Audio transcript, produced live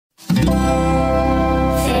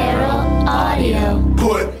Feral Audio.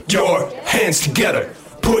 Put your hands together.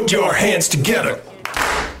 Put your hands together.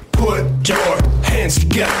 Put your hands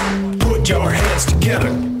together. Put your hands together.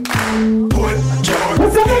 Put your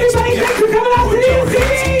What's up, everybody? Thanks for coming out to the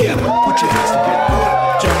together. Put your hands together.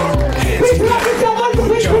 Put your hands together.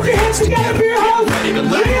 Put your hands together for your host, Ready to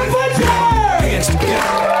laugh. Rhea Butcher! Hands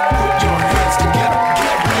together. Put your hands together.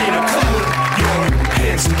 Get ready to clap. Your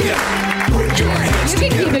hands together. Put your hands You can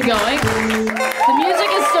together. keep it going. The music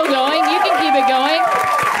is still going. You can keep it going.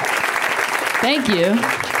 Thank you.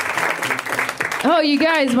 Oh, you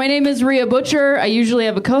guys, my name is Rhea Butcher. I usually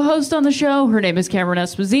have a co-host on the show. Her name is Cameron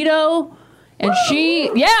Esposito. And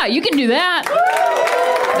yeah, you can do that.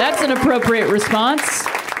 That's an appropriate response.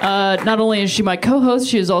 Not only is she my co-host,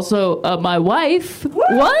 she is also my wife.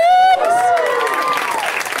 What?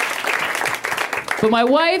 But my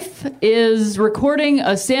wife is recording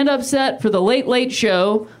a stand-up set for the Late Late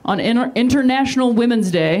Show on International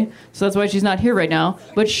Women's Day, so that's why she's not here right now.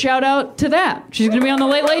 But shout out to that. She's going to be on the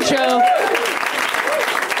Late Late Show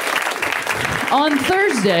on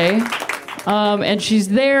Thursday, and she's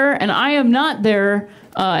there, and I am not there,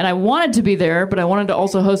 and I wanted to be there, but I wanted to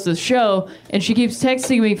also host this show, and she keeps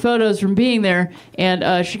texting me photos from being there,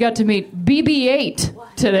 and she got to meet BB-8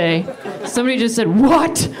 today. Somebody just said,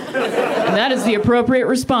 "What?" And that is the appropriate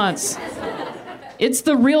response. It's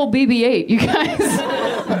the real BB-8, you guys.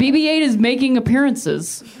 BB-8 is making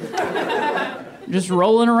appearances. Just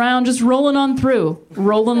rolling around, just rolling on through.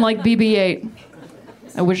 Rolling like BB-8.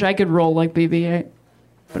 I wish I could roll like BB-8,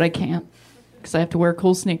 but I can't, because I have to wear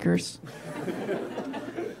cool sneakers.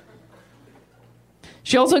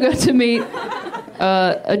 She also got to meet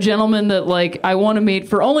a gentleman that, like, I want to meet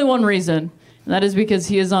for only one reason, and that is because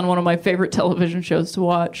he is on one of my favorite television shows to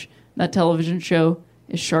watch. That television show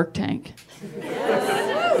is Shark Tank.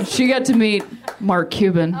 She got to meet Mark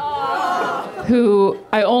Cuban, who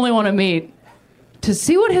I only want to meet to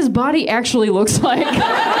see what his body actually looks like.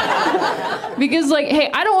 Because, like, hey,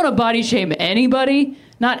 I don't want to body shame anybody.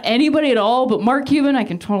 Not anybody at all, but Mark Cuban, I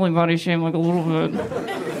can totally body shame, like, a little bit.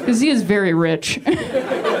 Because he is very rich.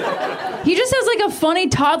 He just has, like, a funny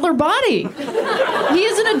toddler body. He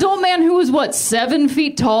is an adult man who is, 7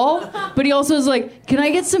 feet tall? But he also is like, can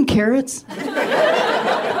I get some carrots?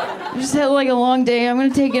 I just had, like, a long day. I'm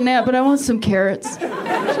going to take a nap, but I want some carrots.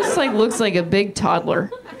 Just, like, looks like a big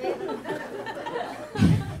toddler.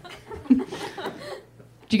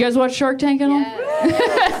 Do you guys watch Shark Tank at all?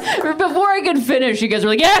 Yes. Before I could finish, you guys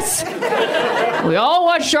were like, yes! We all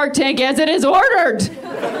watch Shark Tank as it is ordered!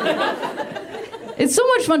 It's so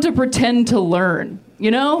much fun to pretend to learn,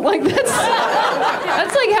 you know? Like, that's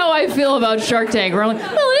like how I feel about Shark Tank, where I'm like,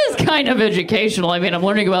 well, it is kind of educational. I mean, I'm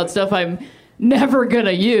learning about stuff I'm never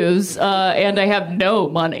gonna use, and I have no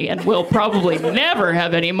money, and will probably never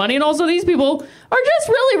have any money, and also these people are just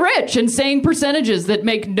really rich and saying percentages that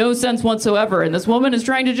make no sense whatsoever, and this woman is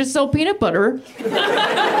trying to just sell peanut butter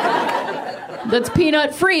that's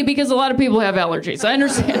peanut free because a lot of people have allergies. I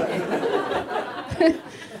understand.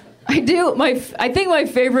 I do. I think my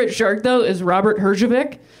favorite shark, though, is Robert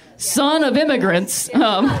Herjavec, son of immigrants.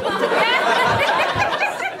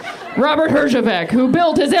 Robert Herjavec, who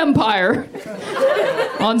built his empire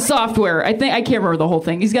on software. I can't remember the whole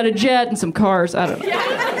thing. He's got a jet and some cars. I don't know.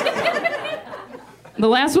 The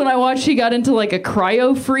last one I watched, he got into, like, a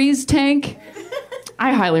cryo-freeze tank.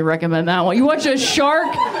 I highly recommend that one. You watch a show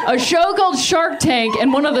called Shark Tank,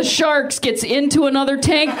 and one of the sharks gets into another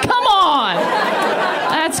tank. Come on!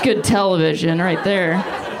 That's good television right there.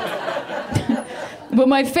 But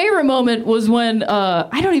my favorite moment was when,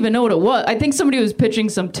 I don't even know what it was. I think somebody was pitching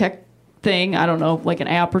some tech thing, I don't know, like an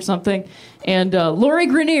app or something. And Lori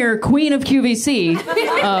Greiner, queen of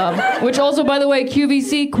QVC, which also, by the way,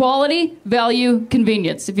 QVC, quality, value,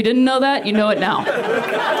 convenience. If you didn't know that, you know it now.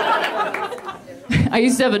 I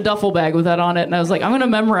used to have a duffel bag with that on it, and I was like, I'm going to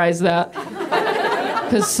memorize that.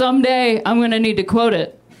 Because someday I'm going to need to quote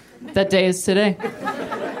it. That day is today.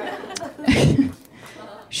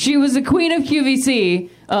 She was the queen of QVC,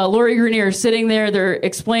 Lori Greiner, sitting there. They're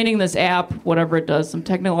explaining this app, whatever it does, some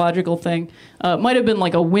technological thing. It might have been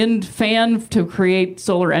like a wind fan to create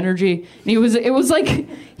solar energy. And it was like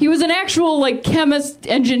he was an actual, like, chemist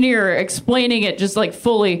engineer explaining it just, like,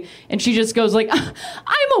 fully. And she just goes like,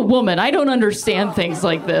 I'm a woman. I don't understand things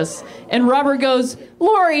like this. And Robert goes,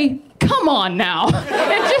 Lori, come on now.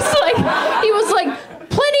 And just like, he was like,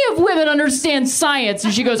 plenty of women understand science.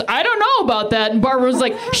 And she goes, I don't know about that. And Barbara was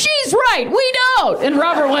like, she's right, we don't. And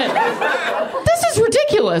Robert went, this is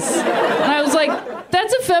ridiculous. And I was like,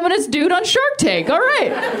 that's a feminist dude on Shark Tank. All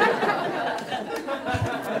right.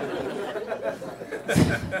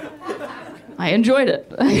 I enjoyed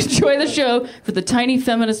it. I enjoy the show for the tiny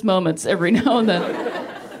feminist moments every now and then.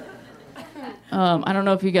 I don't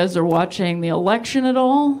know if you guys are watching the election at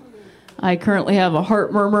all. I currently have a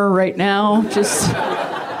heart murmur right now, just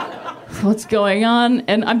what's going on.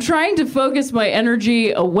 And I'm trying to focus my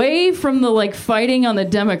energy away from the like fighting on the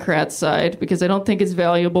Democrat side because I don't think it's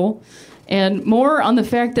valuable, and more on the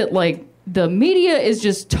fact that like the media is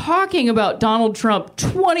just talking about Donald Trump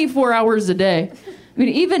 24 hours a day. I mean,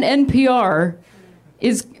 even NPR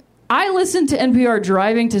is... I listened to NPR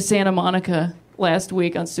driving to Santa Monica last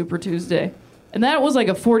week on Super Tuesday, and that was like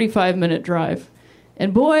a 45-minute drive.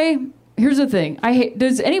 And boy, here's the thing.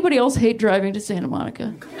 Does anybody else hate driving to Santa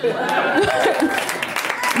Monica?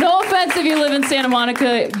 No offense if you live in Santa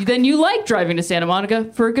Monica, then you like driving to Santa Monica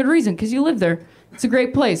for a good reason, because you live there. It's a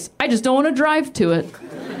great place. I just don't want to drive to it.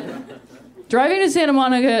 Driving to Santa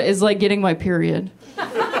Monica is like getting my period.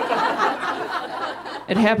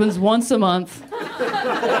 It happens once a month.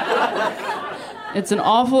 It's an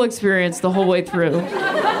awful experience the whole way through.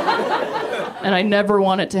 And I never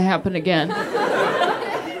want it to happen again.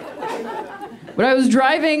 But I was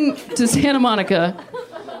driving to Santa Monica,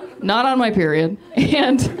 not on my period,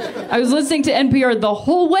 and I was listening to NPR the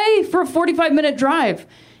whole way for a 45-minute drive.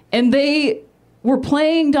 And they were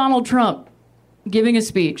playing Donald Trump giving a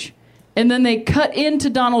speech. And then they cut into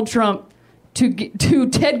Donald Trump to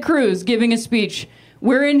Ted Cruz giving a speech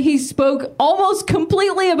wherein he spoke almost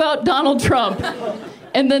completely about Donald Trump.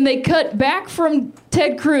 And then they cut back from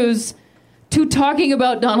Ted Cruz to talking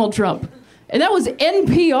about Donald Trump. And that was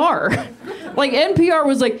NPR. Like, NPR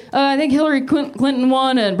was like, I think Hillary Clinton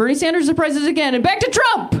won and Bernie Sanders surprises again and back to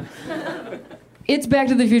Trump. It's Back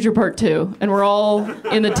to the Future Part 2, and we're all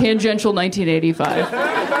in the tangential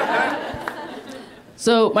 1985.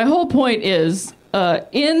 So my whole point is,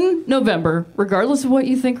 in November, regardless of what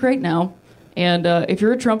you think right now, and if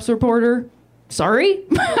you're a Trump supporter, sorry.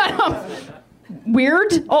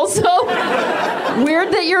 Weird, also.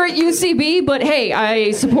 Weird that you're at UCB, but hey,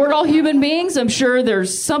 I support all human beings. I'm sure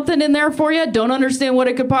there's something in there for you. Don't understand what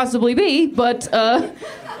it could possibly be, but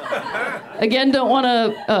again, don't want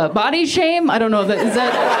to body shame. I don't know. Is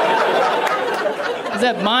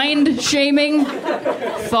that mind shaming?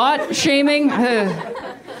 Thought shaming?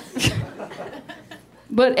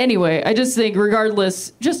 But anyway, I just think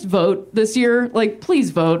regardless, just vote this year. Like, please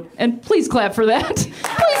vote. And please clap for that.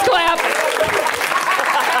 Please clap.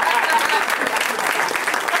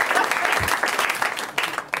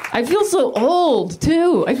 I feel so old,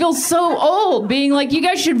 too. I feel so old being like, you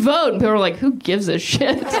guys should vote. And people are like, who gives a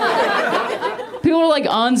shit? People are like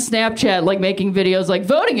on Snapchat, like making videos like,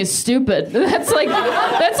 voting is stupid. That's like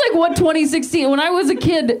what 2016, when I was a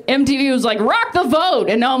kid, MTV was like, rock the vote.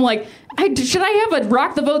 And now I'm like, should I have a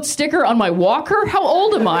rock the vote sticker on my walker? How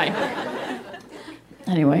old am I?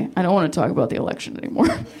 Anyway, I don't want to talk about the election anymore.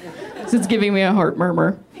 It's giving me a heart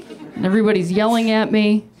murmur. And everybody's yelling at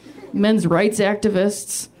me. Men's rights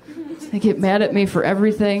activists. They get mad at me for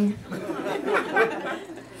everything.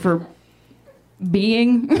 For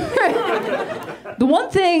being. The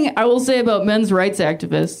one thing I will say about men's rights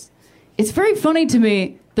activists, it's very funny to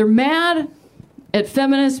me. They're mad at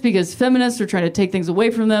feminists because feminists are trying to take things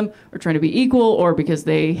away from them, or trying to be equal, or because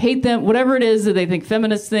they hate them, whatever it is that they think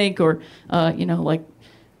feminists think, or, like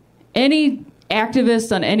any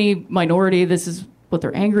activist on any minority, this is what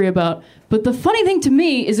they're angry about. But the funny thing to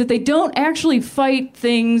me is that they don't actually fight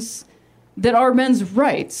things that are men's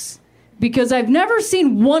rights, because I've never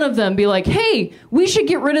seen one of them be like, hey, we should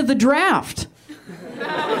get rid of the draft.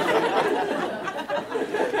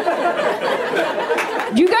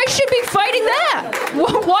 You guys should be fighting that.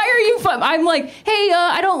 Why are you I'm like, hey,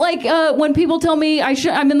 I don't like when people tell me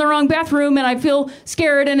I'm in the wrong bathroom and I feel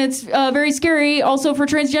scared, and it's very scary also for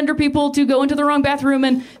transgender people to go into the wrong bathroom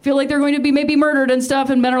and feel like they're going to be maybe murdered and stuff,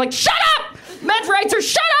 and men are like, shut up! Men's rights are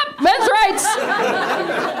shut up! Men's rights!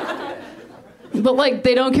 But like,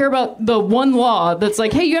 they don't care about the one law that's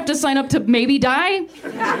like, hey, you have to sign up to maybe die?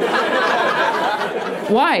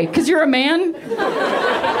 Why? Because you're a man?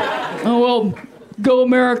 Oh, well, go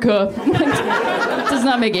America. It does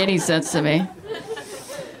not make any sense to me.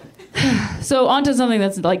 So on to something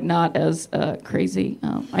that's like not as crazy.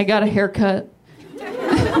 I got a haircut.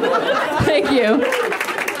 Thank you.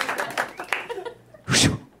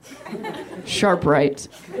 Sharp right.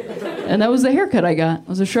 And that was the haircut I got. It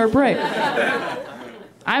was a sharp right.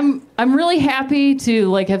 I'm really happy to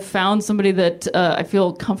like have found somebody that I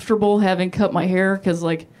feel comfortable having cut my hair, because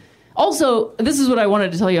like, also, this is what I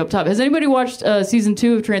wanted to tell you up top. Has anybody watched season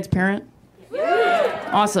 2 of Transparent? Yeah.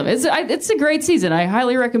 Awesome. It's a great season. I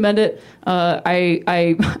highly recommend it.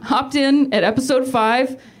 I hopped in at episode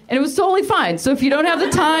 5, And it was totally fine. So if you don't have the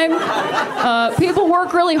time, people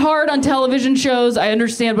work really hard on television shows. I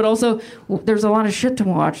understand, but also there's a lot of shit to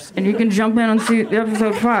watch, and you can jump in and see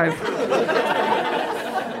episode 5.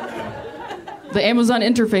 The Amazon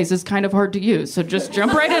interface is kind of hard to use, so just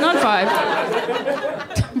jump right in on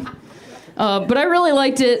 5. But I really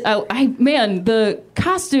liked it. Man, the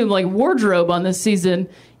costume, like wardrobe on this season,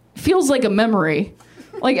 feels like a memory.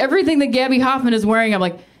 Like everything that Gabby Hoffman is wearing, I'm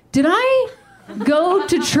like, did I go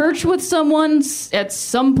to church with someone at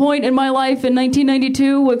some point in my life in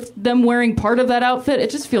 1992 with them wearing part of that outfit? It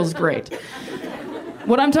just feels great.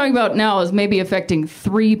 What I'm talking about now is maybe affecting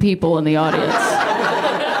 3 people in the audience.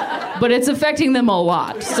 But it's affecting them a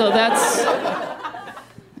lot. So that's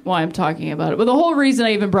why I'm talking about it. But the whole reason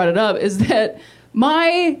I even brought it up is that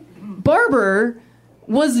my barber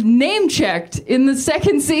was name-checked in the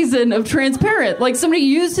 2nd season of Transparent. Like, somebody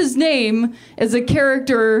used his name as a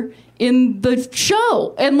character in the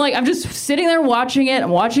show. And, like, I'm just sitting there watching it. I'm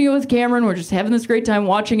watching it with Cameron. We're just having this great time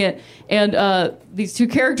watching it. And these 2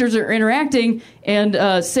 characters are interacting.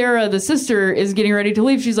 And Sarah, the sister, is getting ready to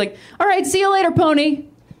leave. She's like, all right, see you later, Pony.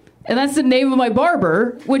 And that's the name of my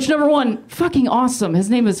barber, which, number one, fucking awesome. His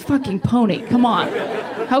name is fucking Pony. Come on.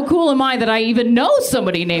 How cool am I that I even know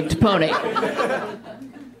somebody named Pony?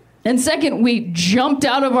 And second, we jumped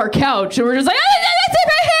out of our couch and we're just like, that's in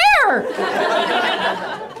my hair!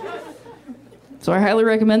 So I highly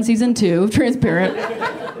recommend season 2 of Transparent.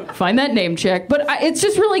 Find that name check. But it's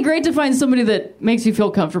just really great to find somebody that makes you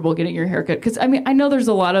feel comfortable getting your haircut. Because, I mean, I know there's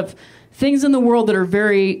a lot of things in the world that are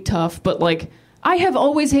very tough, but, like, I have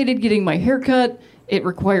always hated getting my hair cut. It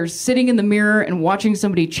requires sitting in the mirror and watching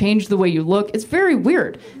somebody change the way you look. It's very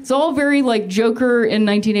weird. It's all very like Joker in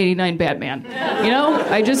 1989 Batman. You know?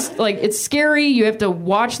 I just, like, it's scary. You have to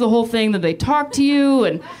watch the whole thing that they talk to you,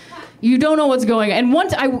 and you don't know what's going on. And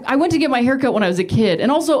once I went to get my haircut when I was a kid,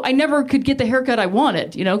 and also I never could get the haircut I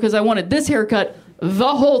wanted, you know, because I wanted this haircut the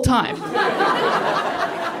whole time.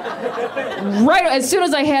 Right as soon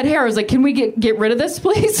as I had hair, I was like, can we get rid of this,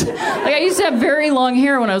 please? Like, I used to have very long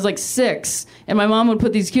hair when I was like 6, and my mom would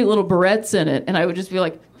put these cute little barrettes in it, and I would just be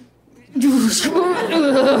like,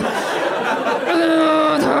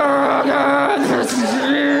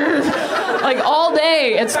 like all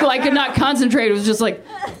day at school. I could not concentrate. It was just like,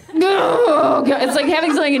 it's like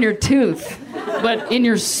having something in your tooth, but in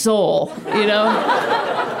your soul, you know?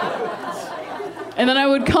 And then I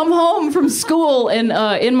would come home from school, and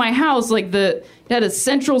in my house, like it had a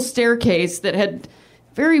central staircase that had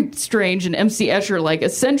very strange and MC Escher, like a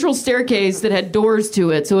central staircase that had doors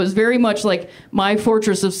to it. So it was very much like my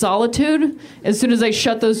fortress of solitude. As soon as I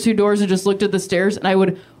shut those 2 doors and just looked at the stairs, and I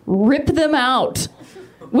would rip them out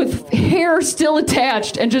with hair still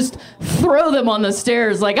attached and just throw them on the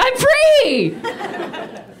stairs like, I'm free!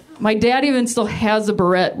 My dad even still has a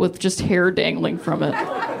barrette with just hair dangling from it.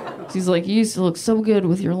 He's like, you used to look so good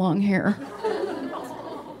with your long hair.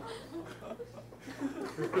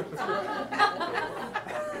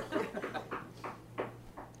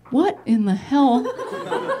 What in the hell?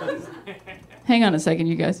 Hang on a second,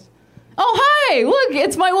 you guys. Oh, hi! Look,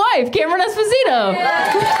 it's my wife, Cameron Esposito.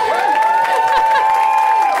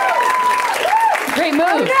 Great move.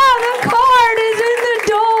 Oh no, the card is in the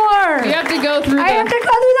door. You have to go through I have to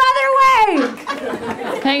go through the other way.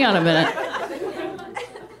 Hang on a minute.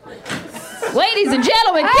 Ladies and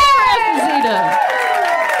gentlemen, Cameron Esposito.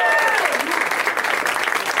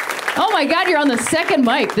 Oh my God, you're on the 2nd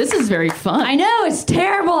mic. This is very fun. I know, it's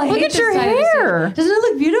terrible. I Look hate at this your side of the hair. suit. Doesn't it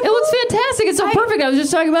look beautiful? It looks fantastic. It's so perfect. I was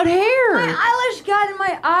just talking about hair. My eyelash got in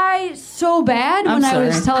my eye so bad when I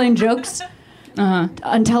was telling jokes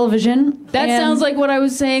on television. That sounds like what I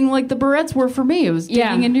was saying, like the barrettes were for me. It was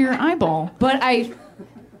digging into your eyeball. But I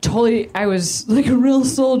was like a real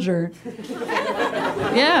soldier.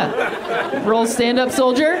 Yeah. Real stand-up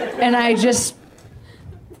soldier. And I just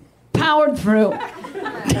powered through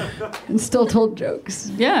and still told jokes.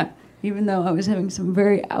 Yeah. Even though I was having some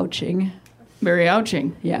very ouching. Very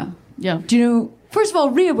ouching. Yeah. Yeah. Do you know, first of all,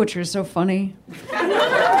 Rhea Butcher is so funny. Thanks,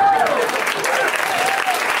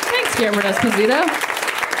 Cameron Esposito.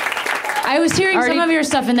 I was hearing some of your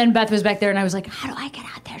stuff, and then Beth was back there, and I was like, how do I get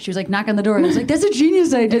out there? She was like, knock on the door. And I was like, that's a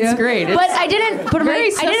genius idea. It's great. But I didn't put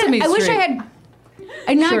very Sesame I wish I Street. had.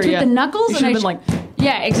 I knocked with the knuckles, You and I should have been like,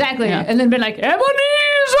 yeah, exactly. Yeah. And then been like,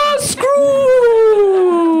 Ebenezer Scrooge!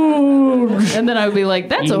 And then I would be like,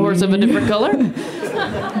 that's a horse of a different color.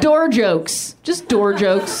 Door jokes. Just door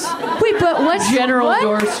jokes. wait, but what's General what?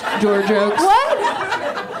 door jokes.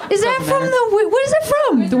 What? Is that from what is that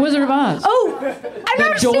from? The Wizard of Oz. Oh, I've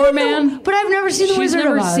never seen doorman? but I've never seen The She's Wizard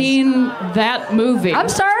never of Oz. seen that movie. I'm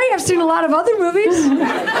sorry, I've seen a lot of other movies,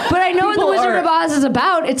 but I know what The People Wizard are- of Oz is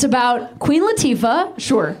about. It's about Queen Latifah,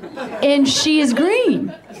 Sure. and she is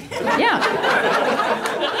green,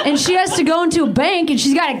 Yeah. and she has to go into a bank, and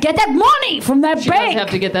she's got to get that money from that She bank. does have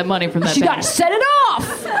to get that money from that She got bank. to set it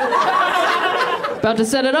off. About to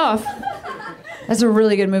set it off. That's a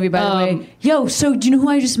really good movie, by the way. Yo, so do you know who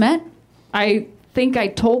I just met? I think I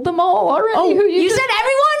told them all already. Oh, who you just- said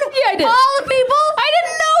everyone? Yeah, I did. All the people? I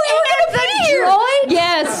didn't know you were And gonna the be here. droid?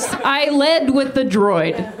 Yes, I led with the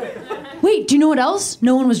droid. Wait, do you know what else?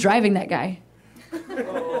 No one was driving that guy.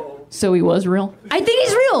 So he was real. I think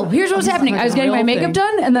he's real. Here's what was happening. I was getting my Real makeup thing.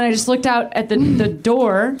 done, and then I just looked out at the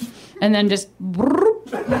door, and then just.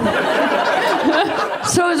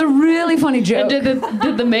 So it was a really funny joke. And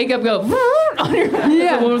did the makeup go on your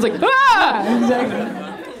Yeah. The woman was like, ah! Exactly.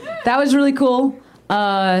 That was really cool.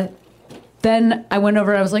 Then I went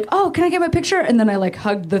over and I was like, oh, can I get my picture? And then I like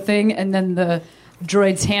hugged the thing, and then the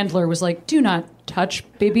droid's handler was like, do not touch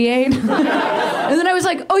BB-8. And then I was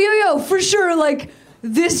like, oh, yo, for sure, like,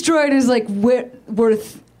 this droid is like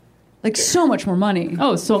worth like so much more money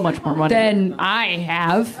Oh, so much more money. than I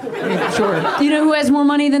have. Sure. You know who has more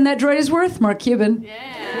money than that droid is worth? Mark Cuban.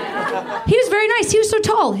 Yeah. He was very nice. He was so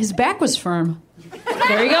tall. His back was firm.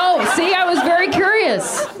 There you go. See, I was very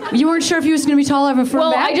curious. You weren't sure if he was going to be tall or have a firm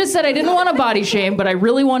Well, back? I just said I didn't want to body shame, but I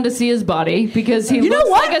really wanted to see his body because he You know looks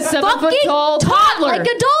what? like a 7 foot Fucking tall taut, toddler. like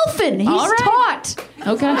a dolphin. He's All right. taut.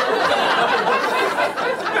 Okay.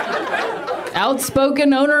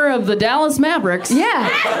 Outspoken owner of the Dallas Mavericks. Yeah.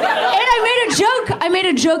 And I made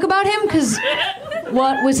a joke about him because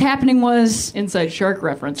what was happening was Inside Shark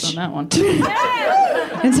reference on that one.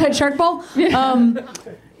 inside Shark Bowl.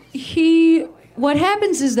 What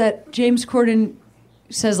happens is that James Corden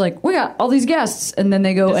says like, we got all these guests, and then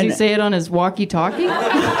they go Does and he say it on his walkie-talkie? no,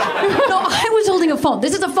 I was holding a phone.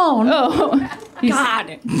 This is a phone. Oh.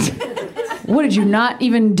 God. What did you not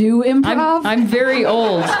even do improv? I'm very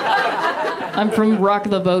old. I'm from Rock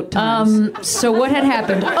the Boat times. So what had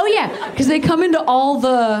happened? Oh yeah, because they come into all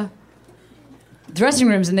the dressing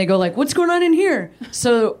rooms and they go like, "What's going on in here?"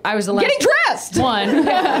 So I was the last Getting dressed! one.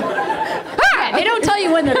 Yeah, they don't tell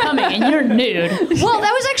you when they're coming, and you're nude. Well,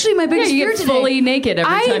 that was actually my Yeah, biggest you fear get today. fully naked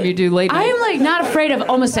every time you do late night. I am like not afraid of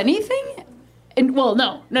almost anything. And well,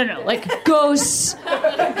 no, like ghosts,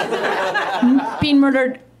 being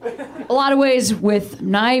murdered, a lot of ways with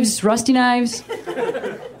knives, rusty knives,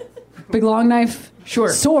 big long knife, Sure.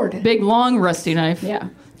 sword. Big, long, rusty knife. Yeah.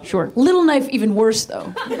 Sure. Little knife, even worse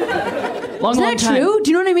though. Long, Isn't long that time. true?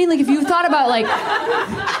 Do you know what I mean? Like if you thought about like,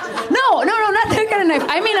 no, not that kind of knife.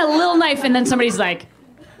 I mean a little knife, and then somebody's like,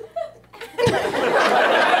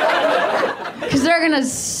 because they're gonna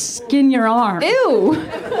skin your arm. Ew.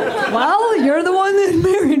 Well, you're the one that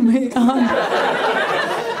married me.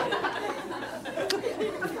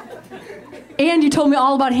 And you told me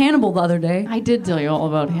all about Hannibal the other day. I did tell you all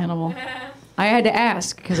about Hannibal. I had to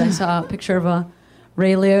ask because I saw a picture of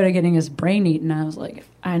Ray Liotta getting his brain eaten. I was like,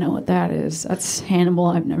 I know what that is. That's Hannibal.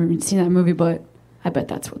 I've never even seen that movie, but I bet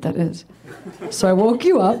that's what that is. So I woke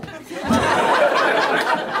you up.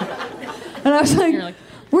 And I was like, You're like,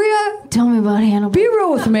 Rhea, tell me about Hannibal. be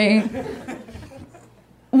real with me.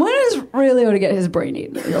 When does Ray Liotta get his brain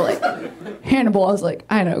eaten? And you're like, Hannibal. I was like,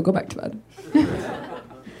 I know, go back to bed.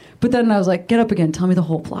 But then I was like, get up again, tell me the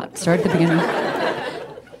whole plot. Start at the beginning.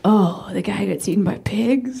 Oh, the guy gets eaten by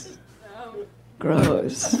pigs?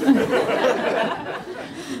 Gross.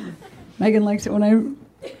 Megan likes it when I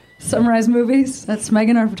summarize movies. That's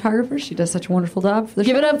Megan, our photographer. She does such a wonderful job for the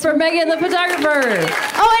Give show. it up for Megan, the photographer.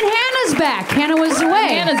 Oh, and Hannah's back. Hannah was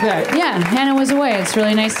away. Hannah's back. Yeah, Hannah was away. It's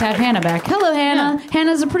really nice to have Hannah back. Hello, Hannah. Yeah.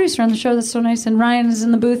 Hannah's a producer on the show. That's so nice. And Ryan is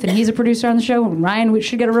in the booth, and he's a producer on the show. And Ryan, we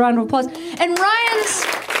should get a round of applause. And Ryan's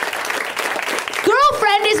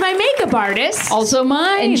girlfriend is my makeup artist. Also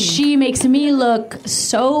mine. And she makes me look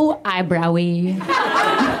so eyebrowy.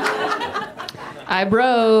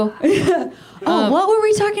 Eyebrow. What were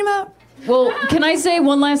we talking about? Well, can I say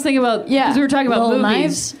one last thing about... Yeah. Because we were talking about Little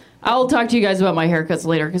movies. knives? I'll talk to you guys about my haircuts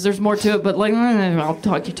later because there's more to it, but like, I'll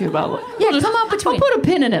talk to you too about it. Yeah, come up between. I'll put a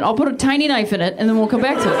pin in it. I'll put a tiny knife in it, and then we'll come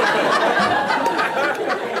back to it.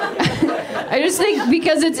 I just think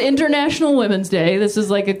because it's International Women's Day, this is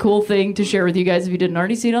like a cool thing to share with you guys if you didn't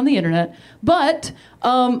already see it on the internet. But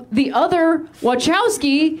the other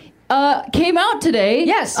Wachowski came out today.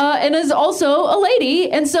 Yes. And is also a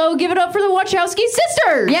lady. And so give it up for the Wachowski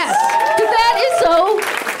sisters. Yes. Because that is so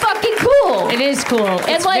fucking cool. It is cool.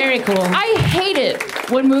 It's very cool. I hate it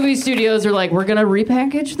when movie studios are like, we're going to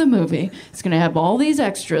repackage the movie. It's going to have all these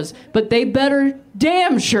extras. But they better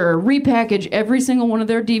damn sure repackage every single one of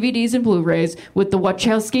their DVDs and Blu-rays with the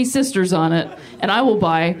Wachowski sisters on it. And I will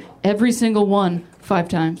buy every single one 5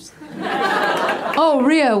 times. Oh,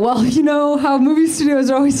 Rhea, well, you know how movie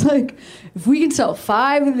studios are always like, if we can sell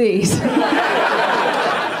 5 of these,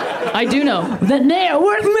 I do know. then they are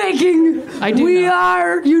worth making. I do We know.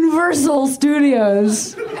 are Universal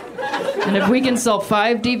Studios. And if we can sell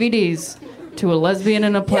 5 DVDs to a lesbian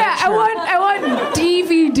in a plaid Yeah, shirt, I want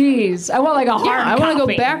DVDs. I want like a hard I want to go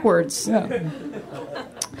copy. backwards.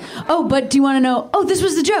 Oh, but do you want to know? Oh, this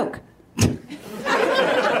was the joke.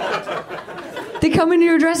 They come into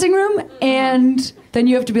your dressing room, and then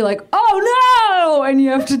you have to be like, oh no! And you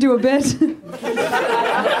have to do a bit.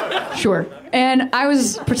 Sure. And I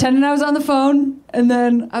was pretending I was on the phone, and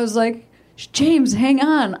then I was like, James, hang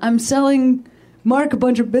on. I'm selling Mark a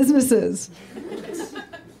bunch of businesses.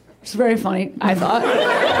 It's very funny, I thought.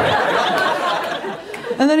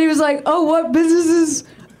 And then he was like, oh, what businesses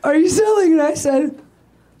are you selling? And I said,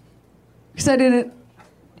 because I didn't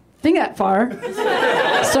think that far.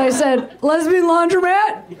 So I said, lesbian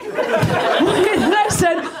laundromat? And I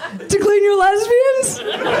said, to clean your lesbians?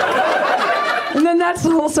 And then that's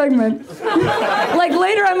the whole segment. Like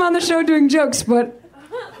later I'm on the show doing jokes, but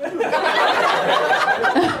they're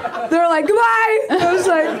like, goodbye! I was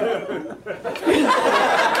like,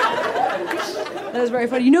 that was very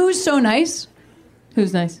funny. You know who's so nice?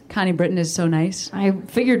 Who's nice? Connie Britton is so nice. I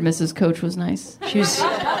figured Mrs. Coach was nice. She's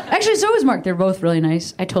actually, so is Mark. They're both really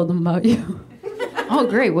nice. I told them about you. Oh,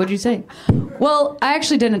 great. What'd you say? Well, I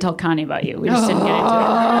actually didn't tell Connie about you. We just didn't get into it.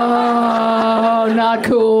 Oh, not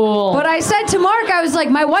cool. But I said to Mark, I was like,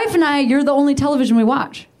 my wife and I, you're the only television we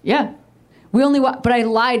watch. Yeah. We only watch, but I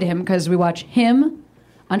lied to him because we watch him.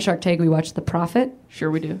 On Shark Tank, we watch The Prophet. Sure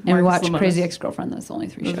we do. And we Marcus watch Lemonis. Crazy Ex-Girlfriend. That's the only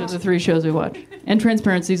 3 Those are shows. the 3 shows we watch. And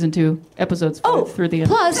Transparent Season 2, episodes 5 through the end.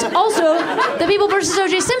 Plus, also, The People vs.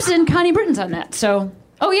 O.J. Simpson, Connie Britton's on that. So,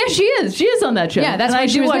 Oh, yeah, she is. She is on that show. yeah, that's and why I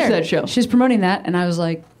she do was watch there. that show. She was promoting that, and I was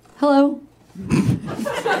like, hello.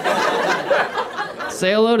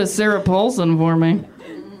 Say hello to Sarah Paulson for me.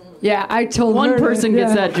 Yeah, I told her. One person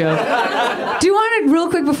gets that joke. Do you want to, real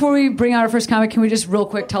quick, before we bring out our first comic, can we just real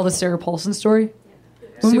quick tell the Sarah Paulson story?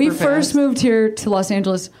 When we Super first fast. moved here to Los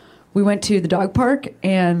Angeles, we went to the dog park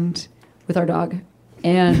and with our dog,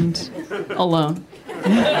 and Alone.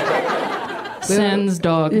 Sin's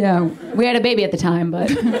dog. yeah, we had a baby at the time,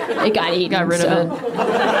 but it got eaten. Got rid of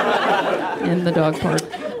it. In the dog park.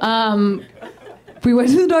 We went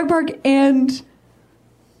to the dog park, and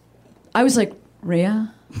I was like,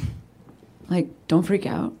 Rhea, like, don't freak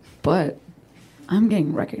out, but I'm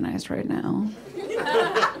getting recognized right now.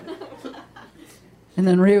 And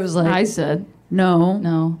then Rhea was like, I said, no,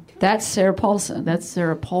 no, that's Sarah Paulson. that's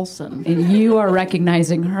Sarah Paulson. And you are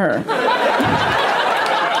recognizing her.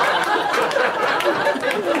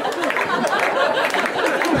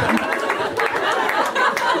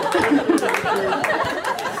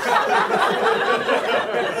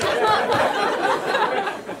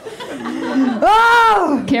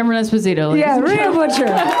 Oh! Cameron Esposito. ladies Yeah, and Rhea Butcher.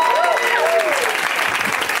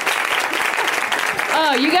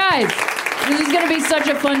 Oh, you guys, this is going to be such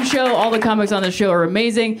a fun show. All the comics on the show are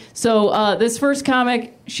amazing. So this first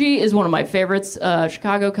comic, she is one of my favorites,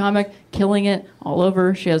 Chicago comic, killing it all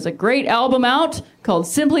over. She has a great album out called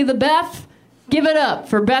Simply the Beth. Give it up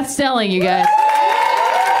for Beth Stelling, you guys.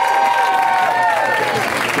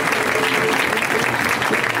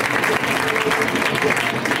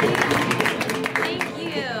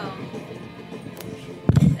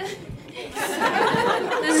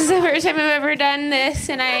 This is the first time I've ever done this,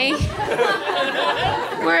 and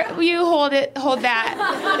you hold that.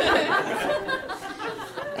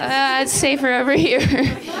 It's safer over here.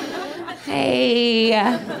 Hey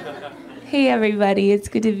everybody, it's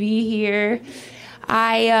good to be here.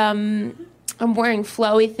 I'm wearing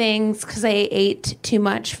flowy things because I ate too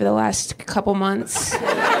much for the last couple months.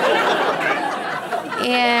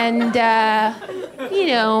 And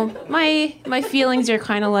my feelings are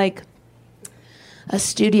kind of like a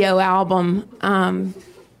studio album.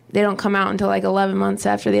 They don't come out until like 11 months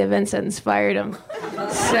after the events that inspired them.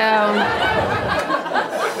 So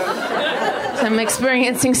I'm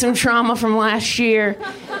experiencing some trauma from last year.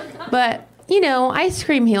 But, ice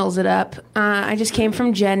cream heals it up. I just came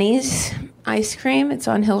from Jenny's Ice Cream. It's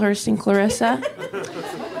on Hillhurst and Clarissa.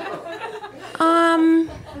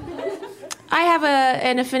 I have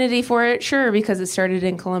an affinity for it, sure, because it started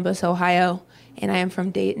in Columbus, Ohio, and I am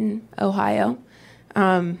from Dayton, Ohio.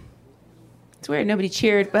 It's weird, nobody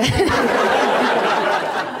cheered, but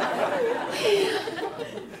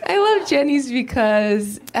I love Jenny's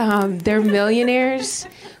because they're millionaires,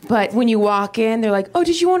 but when you walk in, they're like, oh,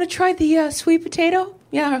 did you want to try the sweet potato?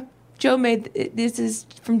 Yeah, Joe made, this is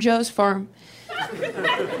from Joe's farm.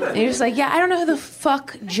 And you're just like, yeah, I don't know who the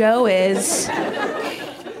fuck Joe is.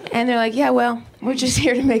 And they're like, yeah, well, we're just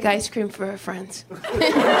here to make ice cream for our friends.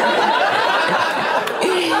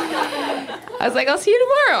 I was like, I'll see you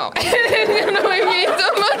tomorrow. I don't know why I'm getting so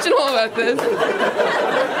emotional about this.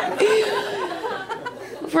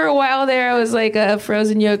 For a while there, I was like a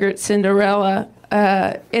frozen yogurt Cinderella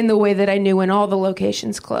in the way that I knew when all the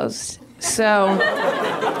locations closed. So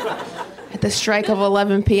at the strike of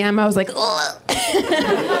 11 p.m., I was like, ugh.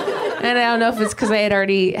 And I don't know if it's because I had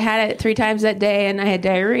already had it 3 times that day and I had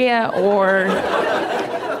diarrhea, or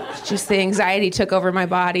just the anxiety took over my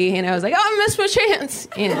body and I was like, oh, I missed my chance.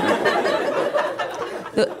 You know.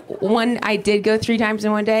 The one I did go 3 times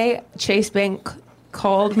in one day, Chase Bank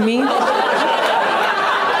called me.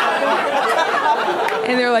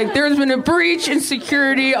 And they're like, there's been a breach in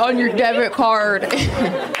security on your debit card.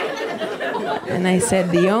 And I said,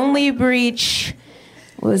 the only breach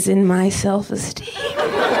was in my self-esteem.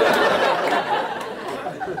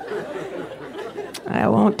 I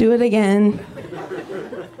won't do it again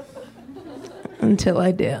until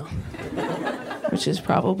I do, which is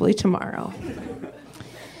probably tomorrow.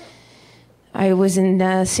 I was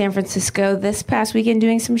in San Francisco this past weekend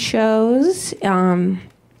doing some shows. I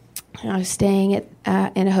was staying in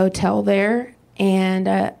a hotel there, and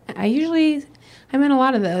I'm in a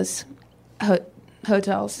lot of those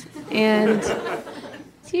hotels, and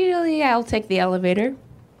it's usually I'll take the elevator.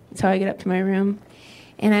 That's how I get up to my room,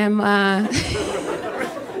 and I'm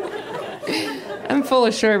full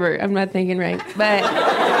of sherbet. I'm not thinking right, but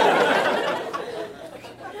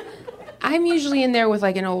I'm usually in there with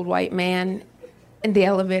like an old white man in the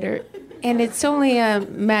elevator, and it's only a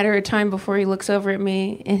matter of time before he looks over at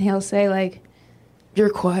me and he'll say like,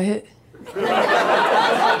 "You're quiet.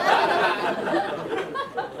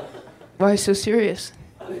 Why so serious?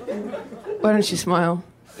 Why don't you smile?"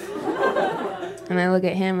 And I look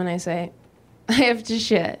at him and I say, "I have to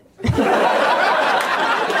shit."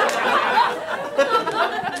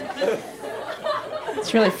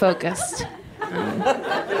 It's really focused.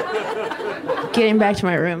 Getting back to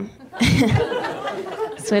my room.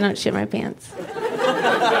 So I don't shit my pants. And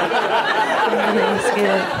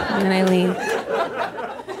then I leave.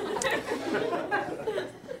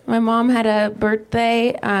 My mom had a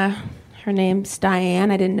birthday. Her name's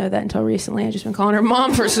Diane. I didn't know that until recently. I've just been calling her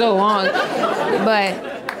mom for so long. But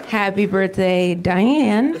happy birthday,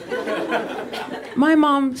 Diane. My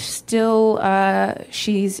mom still,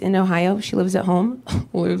 she's in Ohio. She lives at home.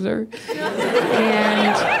 Loser.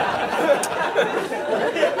 And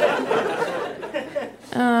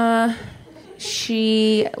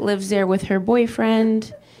she lives there with her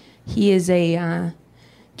boyfriend. He is a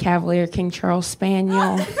Cavalier King Charles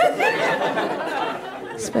Spaniel.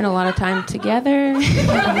 Spent a lot of time together.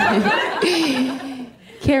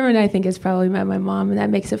 Cameron, I think, has probably met my mom, and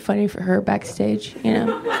that makes it funny for her backstage, you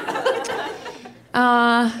know.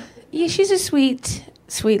 Yeah, she's a sweet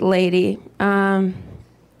lady.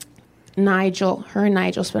 Nigel, her and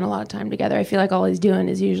Nigel spend a lot of time together. I feel like all he's doing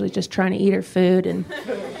is usually just trying to eat her food and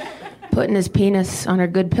putting his penis on her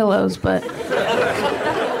good pillows, but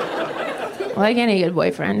like any good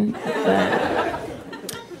boyfriend. But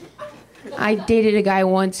I dated a guy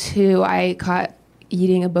once who I caught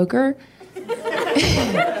eating a booger.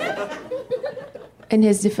 In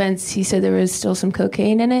his defense, he said there was still some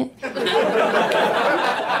cocaine in it.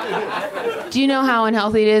 Do you know how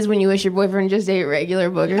unhealthy it is when you wish your boyfriend just ate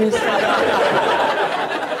regular boogers?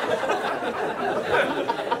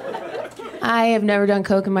 I have never done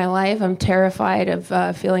coke in my life. I'm terrified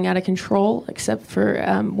of feeling out of control, except for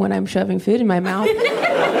when I'm shoving food in my mouth.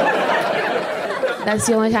 That's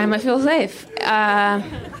the only time I feel safe.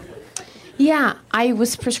 Yeah, I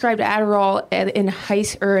was prescribed Adderall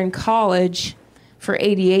in college for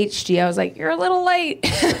ADHD. I was like, you're a little late.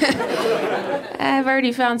 I've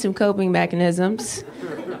already found some coping mechanisms.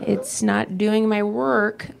 It's not doing my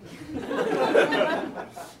work.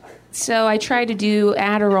 So I tried to do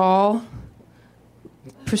Adderall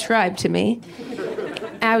prescribed to me.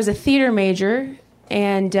 I was a theater major,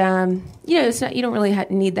 and it's not, you don't really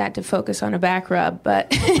need that to focus on a back rub,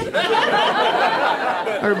 but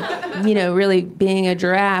or really being a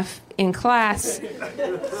giraffe in class.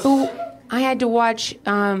 So I had to watch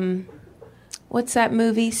what's that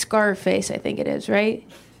movie? Scarface, I think it is, right?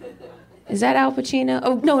 Is that Al Pacino?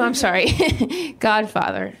 Oh, no, I'm sorry.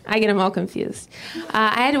 Godfather. I get them all confused.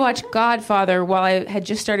 I had to watch Godfather while I had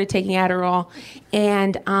just started taking Adderall,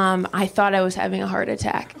 and I thought I was having a heart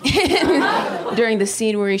attack. During the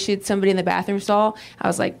scene where he shoots somebody in the bathroom stall, I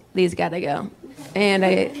was like, these gotta go. And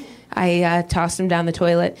I tossed them down the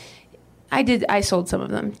toilet. I sold some of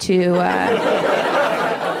them to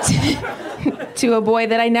to a boy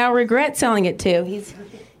that I now regret selling it to.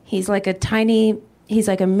 He's like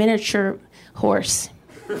a miniature horse.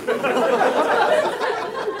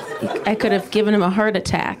 I could have given him a heart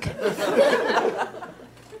attack.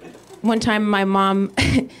 One time my mom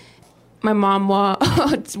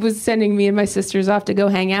was sending me and my sisters off to go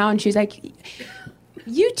hang out, and she was like,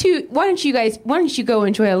 you two, why don't you go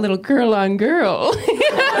enjoy a little girl on girl?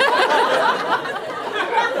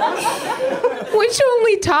 Which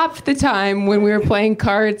only topped the time when we were playing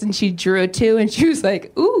cards and she drew a 2 and she was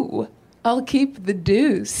like, ooh, I'll keep the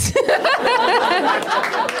deuce.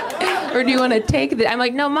 Or do you want to take the... I'm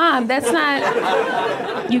like, no, Mom, that's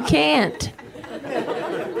not... You can't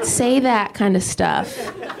say that kind of stuff.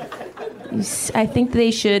 I think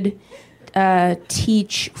they should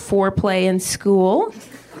teach foreplay in school.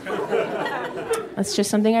 That's just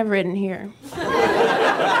something I've written here.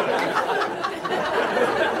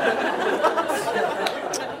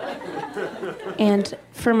 And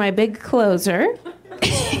for my big closer...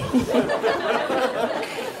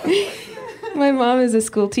 My mom is a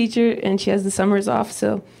school teacher, and she has the summers off,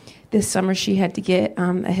 so this summer she had to get a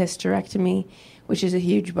hysterectomy, which is a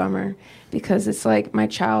huge bummer, because it's like my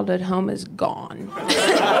childhood home is gone.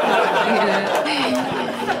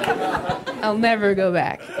 I'll never go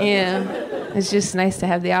back. Yeah, it's just nice to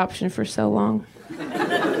have the option for so long.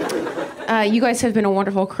 You guys have been a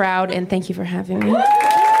wonderful crowd, and thank you for having me.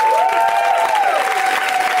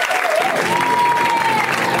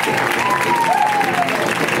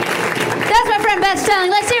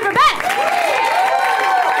 Let's hear for Beth.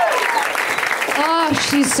 Oh,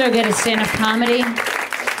 she's so good at stand-up comedy.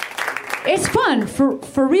 It's fun,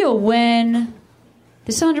 for real. When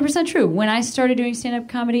this is 100% true. When I started doing stand-up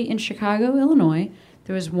comedy in Chicago, Illinois,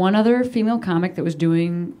 there was one other female comic that was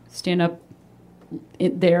doing stand-up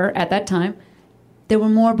there at that time. There were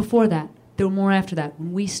more before that. There were more after that.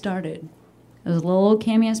 When we started, there was a little old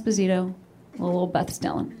Cami Esposito, a little old Beth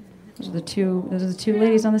Stellan. Those are the two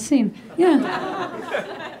ladies on the scene. Yeah.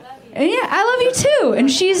 And yeah, I love you too. And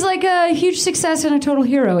she's like a huge success and a total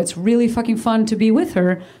hero. It's really fucking fun to be with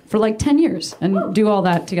her for like 10 years and do all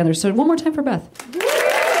that together. So one more time for Beth.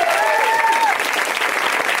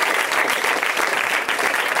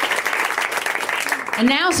 And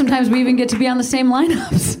now sometimes we even get to be on the same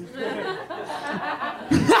lineups.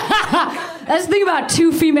 That's the thing about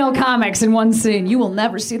 2 female comics in one scene. You will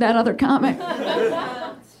never see that other comic.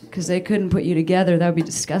 Because they couldn't put you together. That would be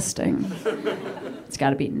disgusting. It's got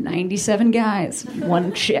to be 97 guys,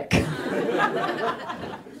 1 chick.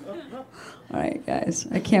 All right, guys.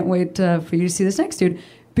 I can't wait for you to see this next dude,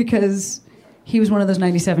 because he was one of those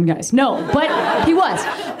 97 guys. No, but he was.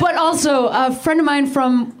 But also, a friend of mine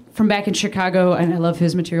from back in Chicago, and I love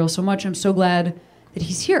his material so much. I'm so glad that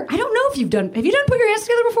he's here. I don't know if have you done Put Your Hands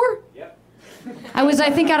Together before? Yep.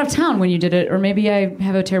 I think, out of town when you did it, or maybe I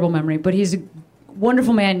have a terrible memory, but he's a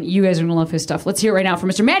wonderful man. You guys are going to love his stuff. Let's hear it right now from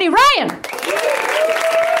Mr. Matty Ryan.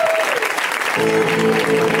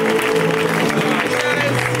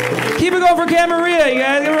 Keep it going for Camaria, you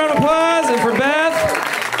guys. Give a round of applause. And for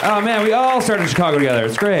Beth. Oh, man, we all started in Chicago together.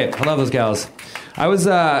 It's great. I love those gals. I was,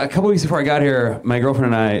 a couple weeks before I got here, my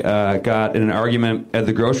girlfriend and I got in an argument at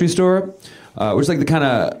the grocery store, which is like the kind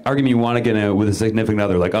of argument you want to get in with a significant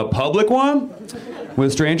other, like a public one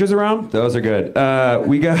with strangers around. Those are good.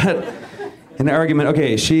 We got... an argument.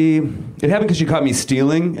 Okay, it happened because she caught me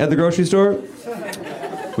stealing at the grocery store,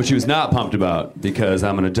 which she was not pumped about because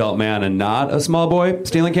I'm an adult man and not a small boy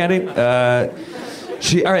stealing candy. All right,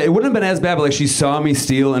 it wouldn't have been as bad, but like she saw me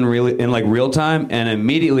steal in real time and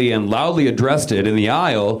immediately and loudly addressed it in the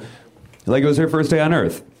aisle like it was her first day on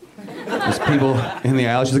Earth. There's people in the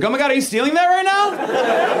aisle. She's like, "Oh my God, are you stealing that right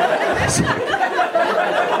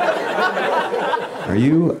now?" Are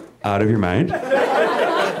you out of your mind?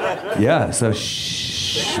 Yeah, so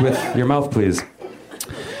shh with your mouth, please.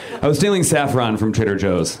 I was stealing saffron from Trader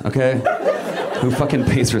Joe's, okay? Who fucking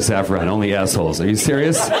pays for saffron? Only assholes. Are you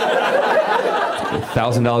serious?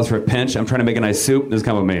 $1,000 for a pinch? I'm trying to make a nice soup. Just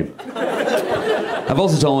come with me. I've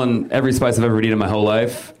also stolen every spice I've ever eaten in my whole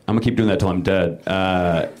life. I'm gonna keep doing that till I'm dead.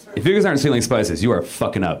 If you guys aren't stealing spices, you are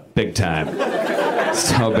fucking up big time.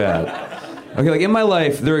 So bad. Okay, like in my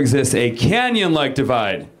life, there exists a canyon-like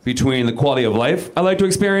divide between the quality of life I like to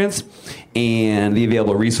experience and the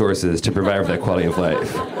available resources to provide for that quality of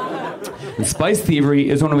life. And spice thievery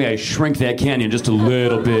is one way I shrink that canyon just a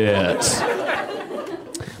little bit.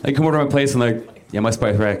 Like, come over to my place and like, yeah, my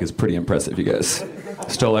spice rack is pretty impressive, you guys.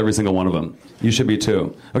 Stole every single one of them. You should be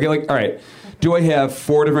too. Okay, like, all right. Do I have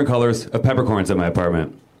 4 different colors of peppercorns in my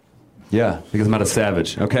apartment? Yeah, because I'm not a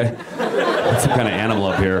savage, okay? That's some kind of animal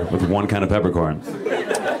up here with one kind of peppercorn.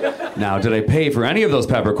 Now, did I pay for any of those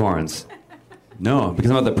peppercorns? No,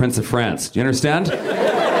 because I'm not the Prince of France. Do you understand?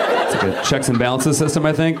 It's like a checks and balances system,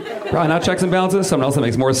 I think. Probably not checks and balances. Something else that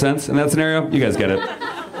makes more sense in that scenario. You guys get it.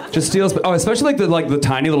 Just steals. Oh, especially like the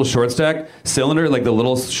tiny little short stack cylinder, like the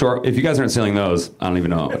little short. If you guys aren't stealing those, I don't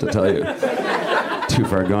even know what to tell you. Too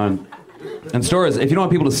far gone. And stores, if you don't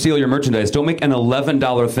want people to steal your merchandise, don't make an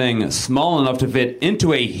 $11 thing small enough to fit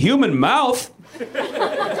into a human mouth.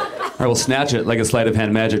 Or we'll snatch it like a sleight of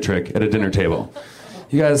hand magic trick at a dinner table.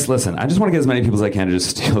 You guys, listen, I just want to get as many people as I can to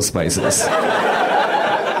just steal spices.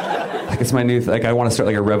 Like, it's my new, like, I want to start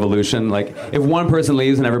like a revolution. Like, if one person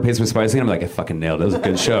leaves and never pays for spices again, I'm like, I fucking nailed it. It was a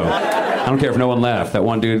good show. I don't care if no one laughed. That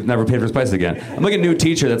one dude never paid for spices again. I'm like a new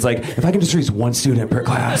teacher that's like, if I can just reach one student per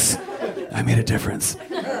class, I made a difference.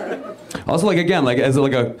 Also, like, again, like, as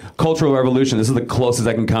like a cultural revolution, this is the closest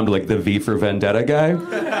I can come to like the V for Vendetta guy.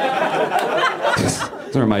 This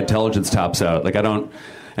is where my intelligence tops out. Like, I don't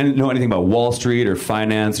know anything about Wall Street or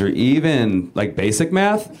finance or even like basic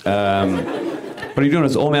math. What are you doing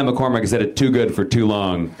is old man McCormick has said it too good for too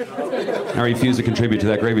long. I refuse to contribute to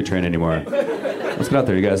that gravy train anymore. Let's get out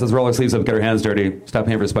there, you guys. Let's roll our sleeves up, get our hands dirty, stop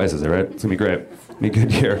paying for spices, all right? It's going to be great. Be a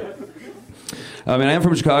good year. I am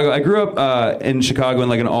from Chicago. I grew up in Chicago in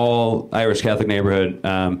like an all-Irish Catholic neighborhood.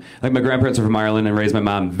 Like, my grandparents are from Ireland and raised my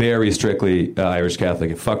mom very strictly Irish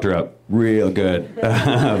Catholic. It fucked her up real good.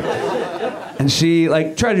 And she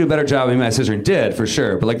like tried to do a better job than my sister and did, for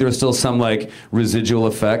sure. But like there was still some like residual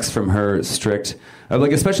effects from her strict,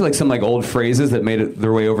 like especially like some like old phrases that made it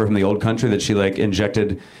their way over from the old country that she like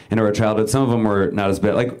injected into our childhood. Some of them were not as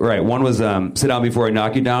bad. Like, right, one was sit down before I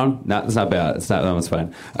knock you down. It's not bad. It's not, that one's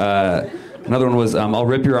fine. Another one was I'll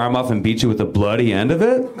rip your arm off and beat you with the bloody end of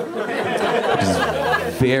it. Which is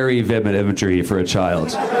very vivid imagery for a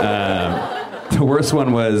child. The worst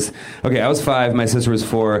one was, okay, I was 5, my sister was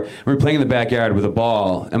 4. We were playing in the backyard with a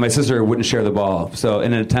ball, and my sister wouldn't share the ball. So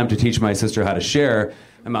in an attempt to teach my sister how to share,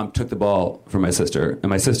 my mom took the ball from my sister, and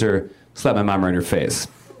my sister slapped my mom right in her face.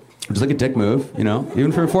 It was like a dick move, you know?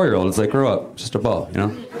 Even for a 4-year-old, it's like, grow up, just a ball, you know?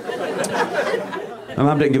 My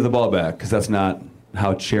mom didn't give the ball back, because that's not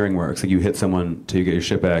how cheering works. Like, you hit someone till you get your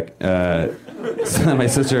shit back. So then my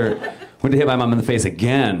sister went to hit my mom in the face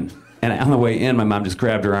again, and on the way in, my mom just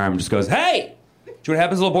grabbed her arm and just goes, "Hey! Do you know what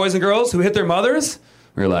happens to little boys and girls who hit their mothers?"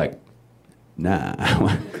 We were like, "Nah."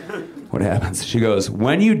 What happens? She goes,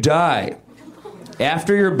 "When you die,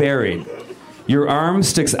 after you're buried, your arm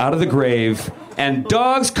sticks out of the grave and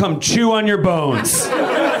dogs come chew on your bones."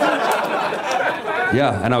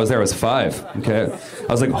 Yeah, and I was there. I was 5. Okay,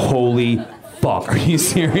 I was like, "Holy fuck, are you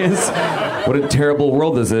serious? What a terrible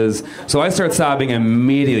world this is." So I start sobbing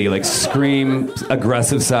immediately, like scream,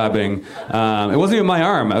 aggressive sobbing. It wasn't even my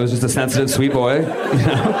arm. I was just a sensitive, sweet boy. You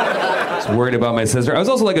know? I was worried about my sister. I was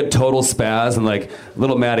also like a total spaz, and like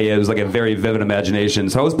little Maddie, it was like a very vivid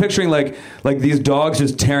imagination. So I was picturing like these dogs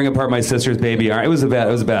just tearing apart my sister's baby arm. It was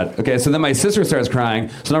bad. Okay, so then my sister starts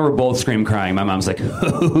crying. So now we're both scream crying. My mom's like,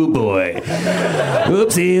 "Oh boy,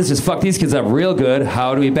 oopsies, just fuck these kids up real good.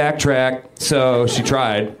 How do we backtrack?" So she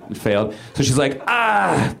tried, and failed. So she's like,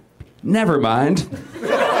 never mind.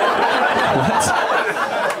 What?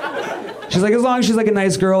 She's like, as long as she's like a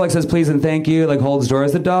nice girl, like says please and thank you, like holds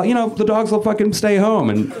doors, the dogs will fucking stay home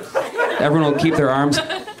and everyone will keep their arms.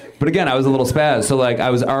 But again, I was a little spaz, so like I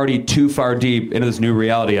was already too far deep into this new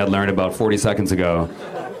reality I'd learned about 40 seconds ago.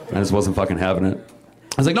 I just wasn't fucking having it.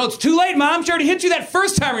 I was like, "No, it's too late, Mom. She already hit you that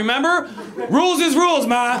first time, remember? Rules is rules,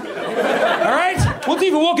 Ma. All right? Once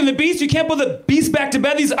you've awoken the beast, you can't put the beast back to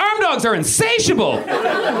bed. These arm dogs are insatiable."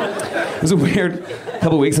 It was a weird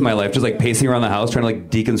couple weeks of my life, just like pacing around the house, trying to like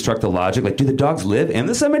deconstruct the logic. Like, do the dogs live in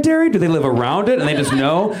the cemetery? Do they live around it and they just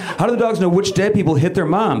know? How do the dogs know which dead people hit their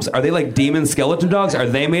moms? Are they like demon skeleton dogs? Are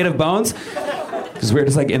they made of bones? Because we're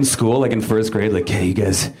just like in school, like in first grade, like, "Hey, you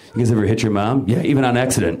guys ever hit your mom?" "Yeah, even on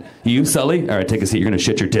accident." "You, Sully?" "All right, take a seat. You're going to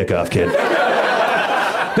shit your dick off, kid."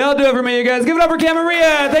 That'll do it for me, you guys. Give it up for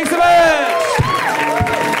Camaria. Thanks so much.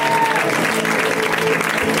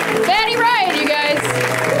 Fanny Ryan, you guys.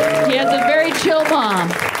 He has a very chill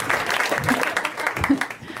mom.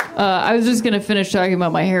 I was just going to finish talking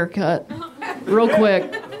about my haircut real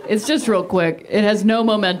quick. It's just real quick. It has no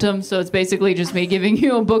momentum, so it's basically just me giving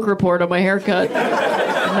you a book report on my haircut in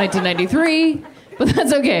 1993. But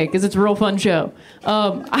that's okay, because it's a real fun show.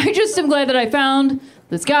 I just am glad that I found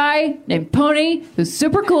this guy named Pony who's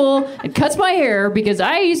super cool and cuts my hair because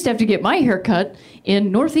I used to have to get my hair cut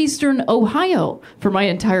in northeastern Ohio for my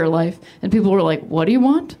entire life. And people were like, what do you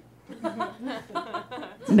want?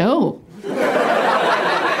 No.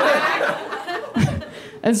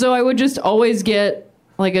 And so I would just always get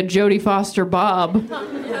like a Jodie Foster bob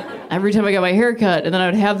every time I got my hair cut. And then I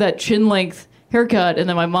would have that chin length haircut. And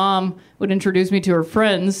then my mom would introduce me to her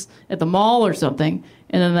friends at the mall or something.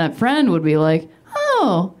 And then that friend would be like,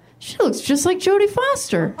 oh, she looks just like Jodie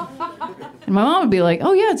Foster. And my mom would be like,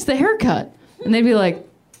 oh yeah, it's the haircut. And they'd be like,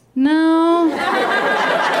 no,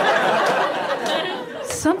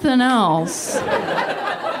 something else.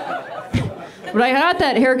 But I got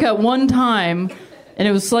that haircut one time, and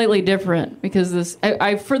it was slightly different because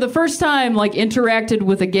I for the first time like interacted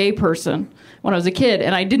with a gay person when I was a kid,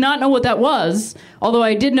 and I did not know what that was. Although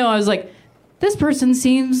I did know, I was like, this person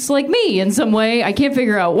seems like me in some way. I can't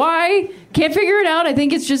figure out why. Can't figure it out. I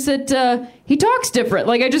think it's just that he talks different.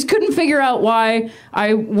 Like I just couldn't figure out why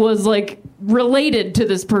I was like related to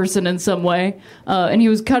this person in some way. And he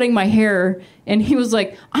was cutting my hair, and he was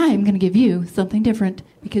like, I'm going to give you something different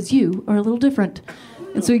because you are a little different.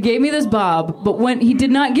 And so he gave me this bob, but when he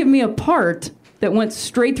did not give me a part that went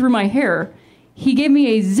straight through my hair, he gave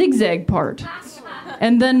me a zigzag part.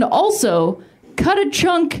 And then also cut a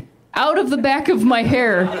chunk out of the back of my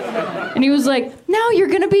hair. And he was like, now you're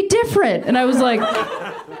going to be different. And I was like,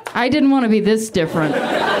 I didn't want to be this different.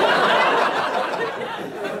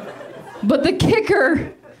 But the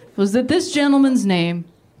kicker was that this gentleman's name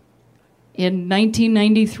in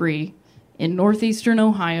 1993 in northeastern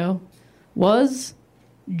Ohio was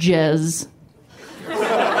Jez.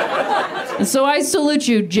 And so I salute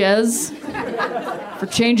you, Jez, for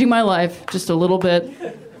changing my life just a little bit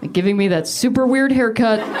and giving me that super weird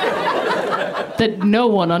haircut that no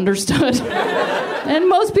one understood. And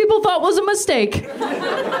most people thought was a mistake.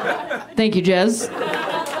 Thank you, Jez.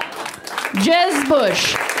 Jez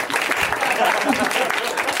Bush.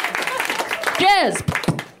 Jez.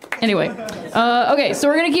 Anyway, okay, so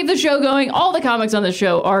we're going to keep the show going. All the comics on this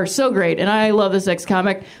show are so great, and I love this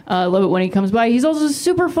ex-comic. I love it when he comes by. He's also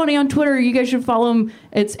super funny on Twitter. You guys should follow him.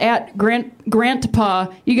 It's at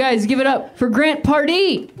Grantpa. You guys give it up for Grant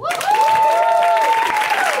Pardee.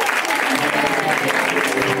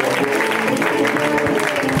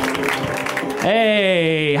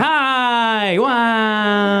 Hey, hi,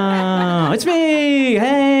 wow, it's me.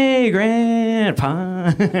 Hey,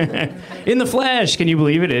 Grandpa. In the flesh, can you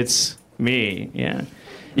believe it? It's me, yeah.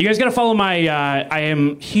 You guys got to follow my, I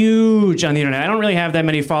am huge on the internet. I don't really have that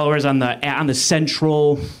many followers on the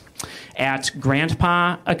central at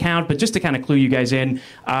Grandpa account, but just to kind of clue you guys in,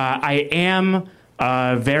 I am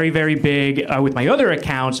very, very big with my other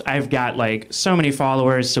accounts. I've got like so many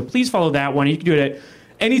followers, so please follow that one. You can do it at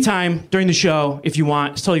anytime during the show if you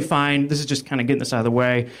want. It's totally fine. This is just kind of getting this out of the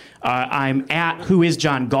way. I'm at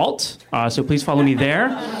whoisjohngalt, so please follow me there.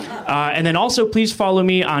 And then also please follow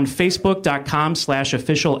me on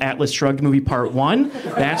Facebook.com/official Atlas Shrugged Movie Part 1.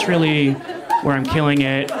 That's really where I'm killing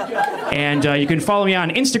it. And you can follow me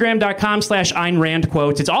on Instagram.com/Ayn Rand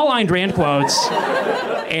quotes. It's all Ayn Rand quotes.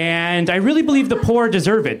 And I really believe the poor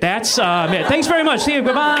deserve it. That's it. Thanks very much. See you.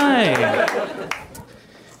 Goodbye.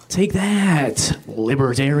 Take that,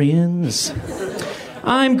 libertarians.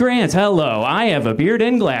 I'm Grant. Hello. I have a beard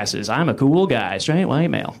and glasses. I'm a cool guy, straight white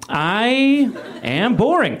male. I am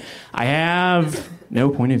boring. I have no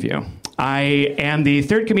point of view. I am the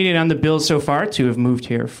third comedian on the bill so far to have moved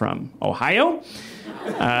here from Ohio.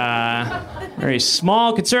 Very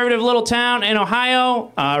small, conservative little town in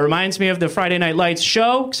Ohio. Reminds me of the Friday Night Lights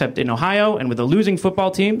show, except in Ohio and with a losing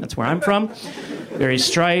football team. That's where I'm from. Very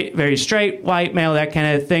straight, white male, that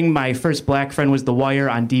kind of thing. My first black friend was The Wire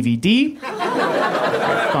on DVD.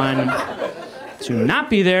 Fun to not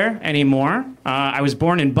be there anymore. I was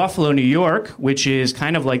born in Buffalo, New York, which is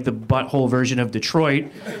kind of like the butthole version of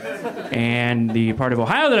Detroit. And the part of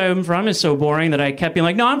Ohio that I'm from is so boring that I kept being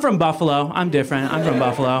like, no, I'm from Buffalo. I'm different. I'm from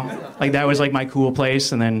Buffalo. Like, that was like my cool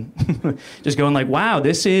place. And then just going like, wow,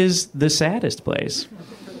 this is the saddest place.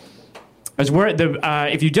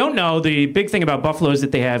 If you don't know, the big thing about Buffalo is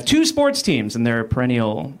that they have two sports teams, and they're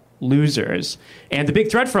perennial losers. And the big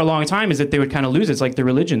threat for a long time is that they would kind of lose. It's like the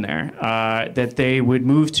religion there, that they would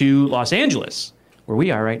move to Los Angeles, where we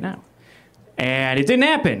are right now. And it didn't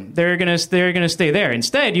happen. They're gonna stay there.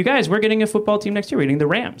 Instead, you guys, we're getting a football team next year. We're getting the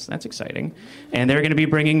Rams. That's exciting. And they're going to be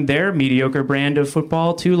bringing their mediocre brand of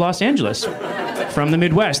football to Los Angeles from the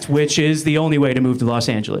Midwest, which is the only way to move to Los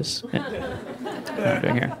Angeles. What am I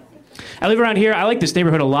doing here? I live around here. I like this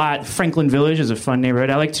neighborhood a lot. Franklin Village is a fun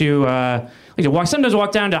neighborhood. I like to sometimes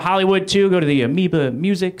walk down to Hollywood too, go to the Amoeba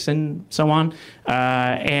Musics and so on.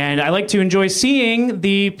 And I like to enjoy seeing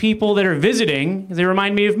the people that are visiting. They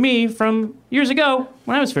remind me of me from years ago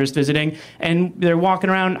when I was first visiting. And they're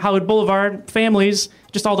walking around Hollywood Boulevard, families,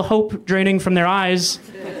 just all the hope draining from their eyes,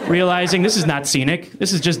 realizing this is not scenic.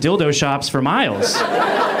 This is just dildo shops for miles.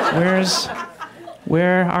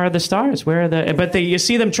 Where are the stars? You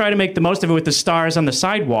see them try to make the most of it with the stars on the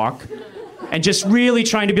sidewalk. And just really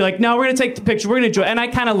trying to be like, no, we're going to take the picture. We're going to enjoy it. And I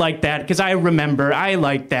kind of like that because I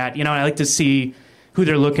like that. You know, I like to see who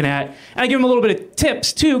they're looking at. And I give them a little bit of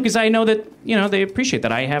tips, too, because I know that, you know, they appreciate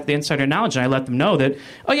that. I have the insider knowledge, and I let them know that,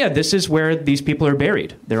 oh, yeah, this is where these people are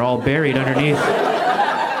buried. They're all buried underneath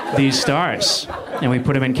these stars. And we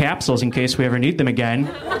put them in capsules in case we ever need them again.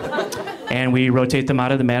 And we rotate them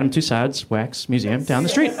out of the Madame Tussauds Wax Museum down the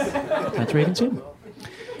street. That's where you can see them.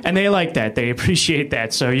 And they like that. They appreciate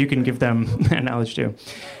that. So you can give them that knowledge too.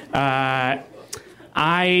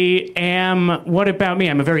 What about me?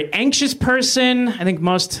 I'm a very anxious person. I think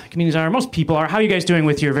most comedians are. Most people are. How are you guys doing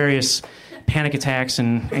with your various panic attacks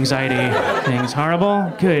and anxiety things?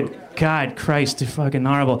 Horrible? Good God, Christ, fucking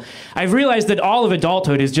horrible. I've realized that all of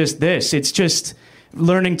adulthood is just this. It's just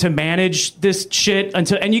learning to manage this shit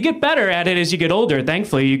and you get better at it as you get older.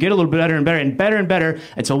 Thankfully, you get a little bit better and better and better and better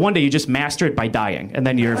until one day you just master it by dying, and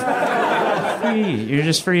then you're free. You're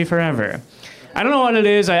just free forever. I don't know what it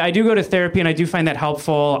is. I do go to therapy, and I do find that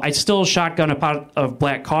helpful. I still shotgun a pot of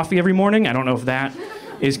black coffee every morning. I don't know if that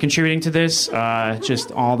is contributing to this.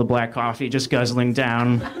 Just all the black coffee, just guzzling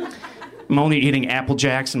down. I'm only eating Apple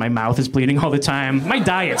Jacks and my mouth is bleeding all the time. My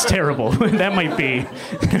diet's terrible. that might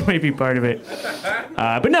be part of it.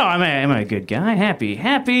 But no, I'm a good guy.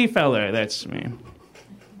 Happy fella. That's me.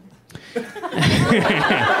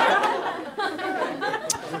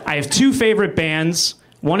 I have two favorite bands.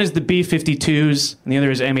 One is the B-52s, and the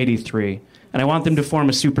other is M83. And I want them to form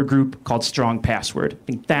a supergroup called Strong Password. I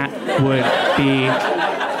think that would be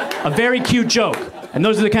a very cute joke. And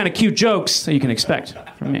those are the kind of cute jokes that you can expect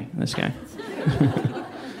from me, this guy.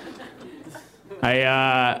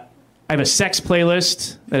 I have a sex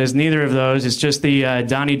playlist that is neither of those. It's just the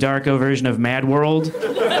Donnie Darko version of Mad World over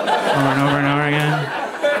and over and over again.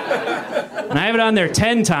 And I have it on there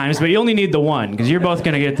 10 times, but you only need the one, because you're both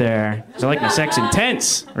going to get there. So I like my sex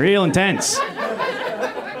intense, real intense.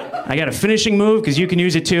 I got a finishing move, because you can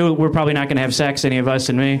use it too. We're probably not going to have sex, any of us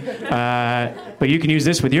and me. But you can use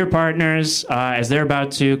this with your partners as they're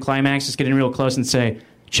about to climax. Just get in real close and say,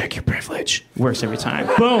 check your privilege. Works every time.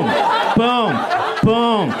 Boom, boom,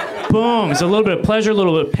 boom, boom. It's a little bit of pleasure, a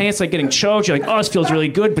little bit of pain. It's like getting choked. You're like, oh, this feels really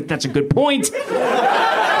good, but that's a good point.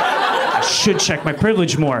 I should check my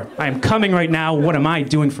privilege more. I am coming right now. What am I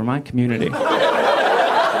doing for my community?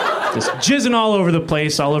 Just jizzing all over the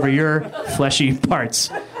place, all over your fleshy parts.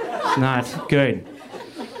 Not good.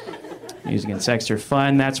 Music and sex are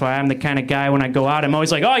fun. That's why I'm the kind of guy when I go out, I'm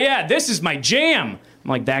always like, oh yeah, this is my jam. I'm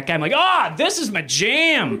like that guy. I'm like, oh, this is my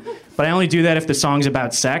jam. But I only do that if the song's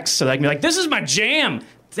about sex. So I can be like, this is my jam.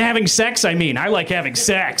 Having sex, I mean. I like having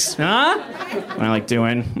sex. Huh? What I like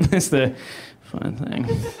doing. That's the fun thing.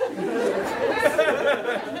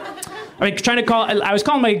 I was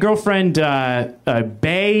calling my girlfriend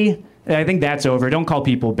Bae. I think that's over. Don't call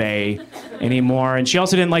people Bae anymore. And she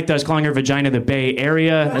also didn't like that I was calling her vagina the Bay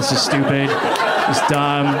Area. This is stupid. It's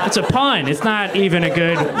dumb. It's a pun. It's not even a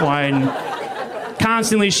good one.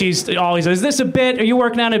 Constantly, she's always, is this a bit? Are you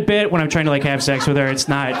working on a bit? When I'm trying to like have sex with her, it's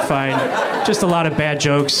not fine. Just a lot of bad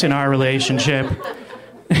jokes in our relationship.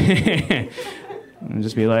 And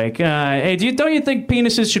just be like, hey, don't you think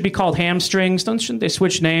penises should be called hamstrings? Shouldn't they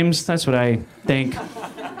switch names? That's what I think.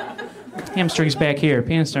 Hamstrings back here,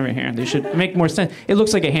 penis over here. They should make more sense. It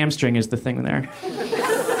looks like a hamstring is the thing there.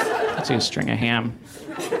 It's like a string of ham.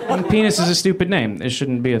 And penis is a stupid name. It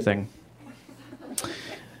shouldn't be a thing.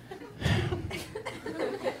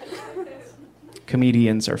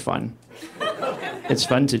 Comedians are fun. It's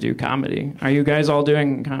fun to do comedy. Are you guys all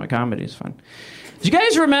doing comedy? It's fun. Do you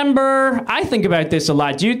guys remember, I think about this a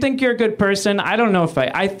lot. Do you think you're a good person? I don't know if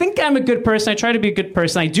I think I'm a good person. I try to be a good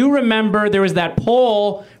person. I do remember there was that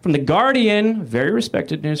poll from The Guardian, very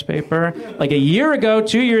respected newspaper, like a year ago,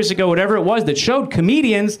 2 years ago, whatever it was, that showed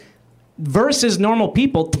comedians versus normal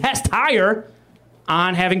people test higher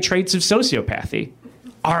on having traits of sociopathy.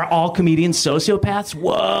 Are all comedians sociopaths?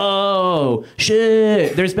 Whoa,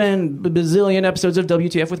 shit. There's been a bazillion episodes of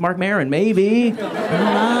WTF with Mark Maron, maybe. I don't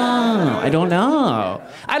know. I don't know.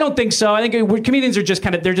 I don't think so. I think comedians are just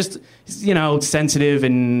they're just, sensitive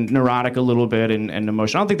and neurotic a little bit and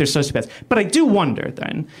emotional. I don't think they're sociopaths. But I do wonder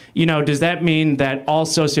then, does that mean that all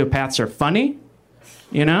sociopaths are funny?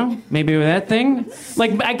 Maybe with that thing.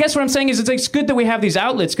 Like, I guess what I'm saying is it's good that we have these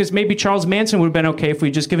outlets, because maybe Charles Manson would have been okay if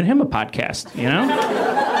we'd just given him a podcast,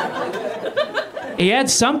 He had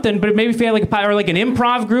something, but maybe if he had like an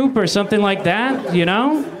improv group or something like that,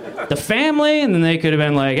 The Family, and then they could have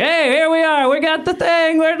been like, hey, here we are, we got the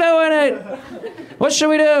thing, we're doing it. What should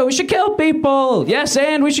we do? We should kill people. Yes,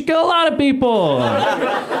 and we should kill a lot of people.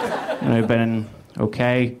 And I've been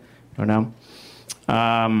okay. I don't know.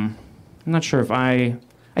 I'm not sure if I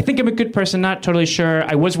think I'm a good person, not totally sure.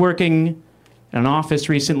 I was working in an office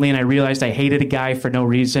recently, and I realized I hated a guy for no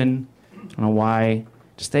reason. I don't know why.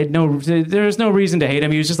 There's no reason to hate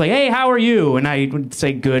him. He was just like, hey, how are you? And I would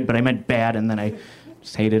say good, but I meant bad, and then I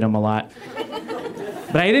just hated him a lot.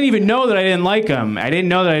 But I didn't even know that I didn't like him.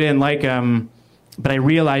 But I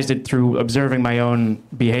realized it through observing my own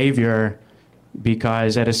behavior,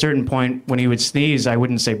 because at a certain point when he would sneeze, I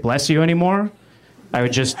wouldn't say bless you anymore. I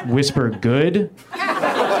would just whisper good.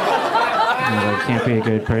 I can't be a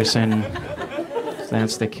good person if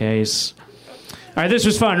that's the case. All right, this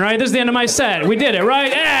was fun, right? This is the end of my set. We did it,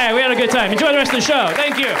 right? Yeah, we had a good time. Enjoy the rest of the show.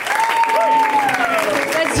 Thank you. No,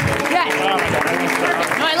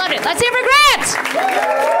 I loved it. Let's hear for Grant.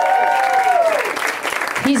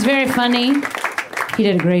 He's very funny. He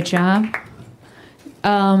did a great job.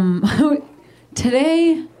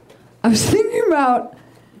 Today, I was thinking about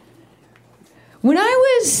when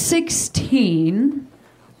I was 16,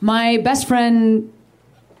 my best friend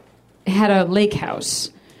had a lake house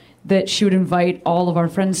that she would invite all of our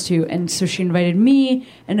friends to. And so she invited me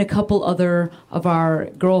and a couple other of our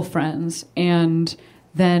girlfriends. And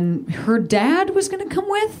then her dad was going to come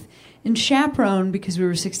with and chaperone, because we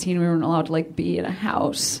were 16. We weren't allowed to be in a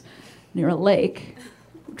house near a lake,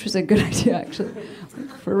 which was a good idea, actually.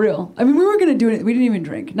 For real. I mean, we weren't going to do it. We didn't even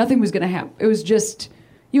drink. Nothing was going to happen. It was just,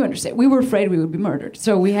 you understand. We were afraid we would be murdered.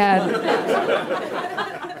 So we had...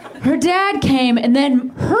 Her dad came, and then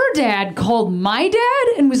her dad called my dad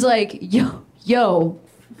and was like, yo.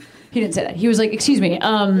 He didn't say that. He was like, excuse me,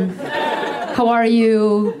 how are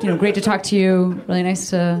you? Great to talk to you. Really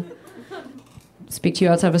nice to speak to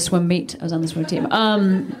you outside of a swim meet. I was on the swim team.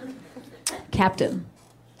 Captain.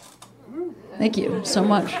 Thank you so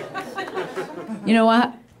much. You know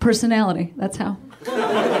what? Personality. That's how.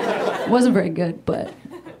 It wasn't very good, but it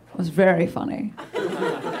was very funny.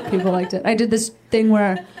 People liked it. I did this thing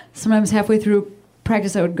where sometimes halfway through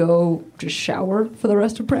practice I would go just shower for the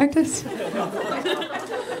rest of practice.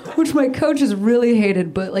 Which my coaches really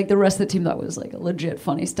hated, but the rest of the team thought was a legit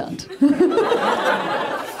funny stunt.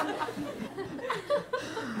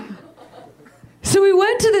 So we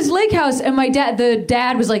went to this lake house, and the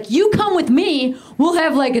dad was like, you come with me, we'll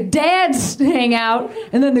have a dad's hangout,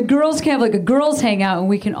 and then the girls can have a girls hangout, and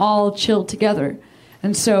we can all chill together.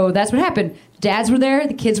 And so that's what happened. Dads were there,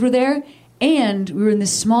 the kids were there, and we were in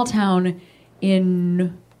this small town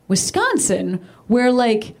in Wisconsin where,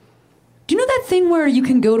 do you know that thing where you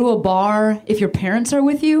can go to a bar if your parents are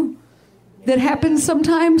with you? That happens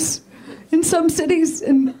sometimes in some cities,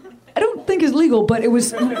 and I don't think it's legal, but it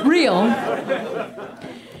was real.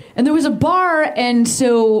 And there was a bar, and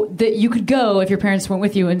so that you could go if your parents went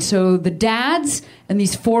with you. And so the dads and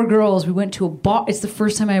these 4 girls, we went to a bar. It's the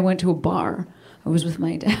first time I went to a bar. I was with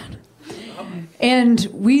my dad. And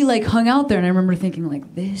we hung out there, and I remember thinking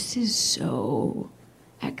this is so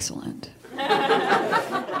excellent.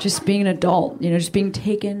 Just being an adult, just being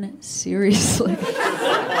taken seriously.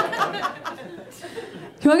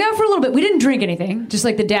 We hung out for a little bit. We didn't drink anything, just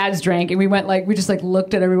the dads drank, and we went we just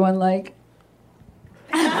looked at everyone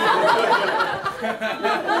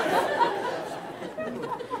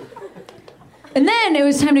And then it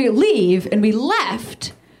was time to leave, and we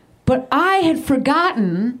left, but I had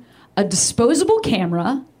forgotten a disposable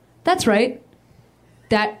camera. That's right.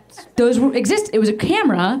 Those exist. It was a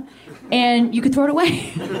camera, and you could throw it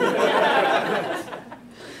away.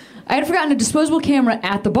 I had forgotten a disposable camera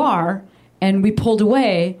at the bar, and we pulled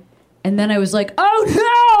away, and then I was like, oh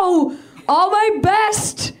no! All my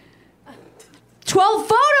best 12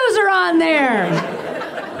 photos are on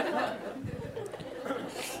there!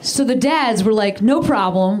 So the dads were like, no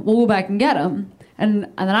problem, we'll go back and get them. And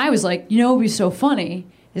then I was like, what would be so funny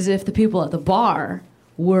is if the people at the bar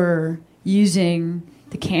were using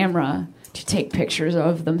the camera to take pictures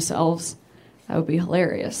of themselves. That would be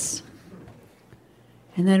hilarious.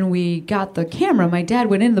 And then we got the camera. My dad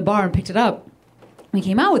went in the bar and picked it up. When he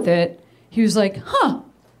came out with it, he was like,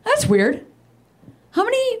 that's weird. How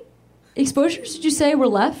many exposures did you say were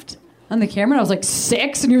left? on the camera, and I was like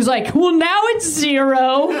 6, and he was like, well, now it's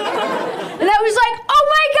 0. And I was like, oh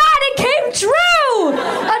my God, it came true!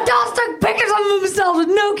 Adults took pictures of themselves with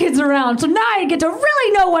no kids around, so now I get to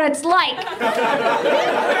really know what it's like.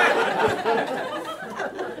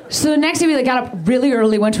 So the next day we got up really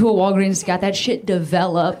early, went to a Walgreens, got that shit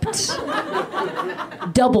developed.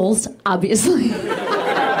 Doubles, obviously.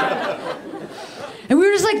 And we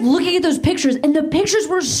were just like looking at those pictures, and the pictures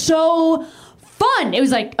were so fun. It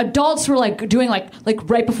was like adults were like doing like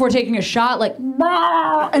right before taking a shot, like,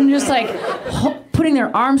 and just like putting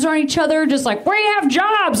their arms around each other, just like, we have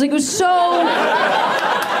jobs. Like, it was so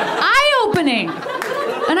eye-opening.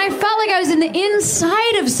 And I felt like I was in the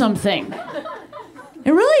inside of something.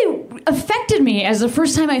 It really affected me as the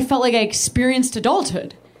first time I felt like I experienced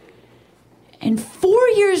adulthood. And 4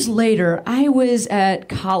 years later, I was at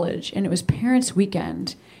college, and it was Parents'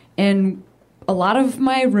 Weekend, and a lot of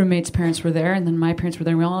my roommates' parents were there, and then my parents were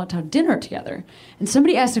there, and we all had to have dinner together. And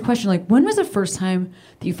somebody asked a question like, when was the first time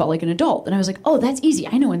that you felt like an adult? And I was like, oh, that's easy.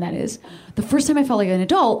 I know when that is. The first time I felt like an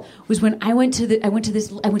adult was when I went to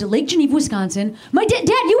Lake Geneva, Wisconsin. My dad,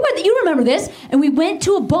 you remember this? And we went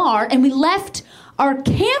to a bar, and we left our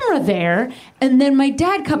camera there, and then my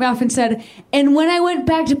dad cut me off and said, and when I went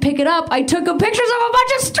back to pick it up, I took pictures of a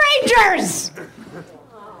bunch of strangers.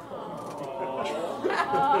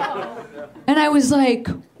 And I was like,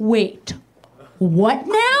 wait, what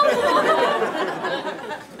now?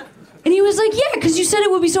 And he was like, yeah, because you said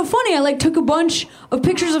it would be so funny. I like took a bunch of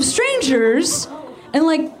pictures of strangers, and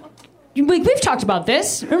like we've talked about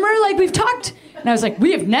this. Remember, like we've talked. And I was like,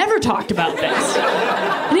 we have never talked about this.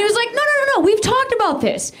 And he was like, no, we've talked about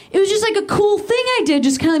this. It was just like a cool thing I did,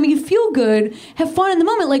 just kind of make you feel good, have fun in the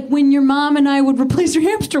moment, like when your mom and I would replace your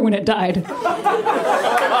hamster when it died. And I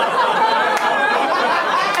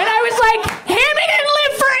was like, Hammy didn't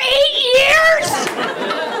live for 8 years?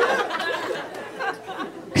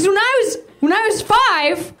 Because when I was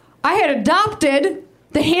 5, I had adopted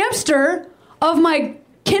the hamster of my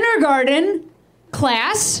kindergarten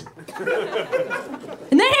class.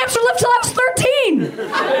 And that hamster lived till I was 13.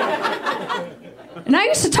 And I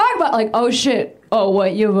used to talk about like, oh shit, oh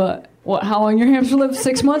what you what? How long your hamster lived?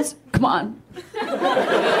 6 months? Come on.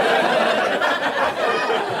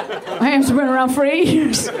 My hamster's been around for 8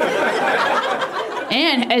 years.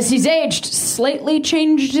 And as he's aged, slightly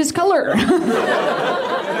changed his color.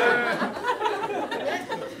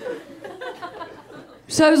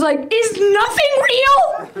 So I was like, is nothing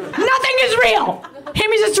real? Nothing is real.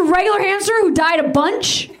 Him is just a regular hamster who died a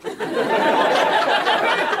bunch.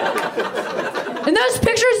 And those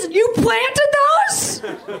pictures, you planted those?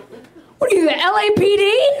 What are you, the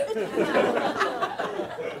LAPD?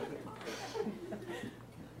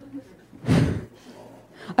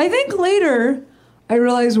 I think later I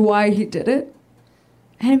realized why he did it.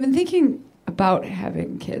 And I've been thinking about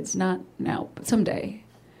having kids, not now, but someday,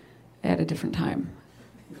 at a different time,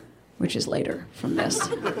 which is later from this.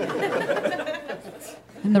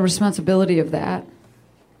 And the responsibility of that.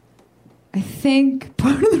 I think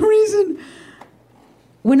part of the reason,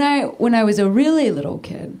 when I was a really little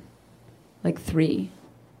kid, like 3,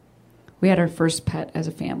 we had our first pet as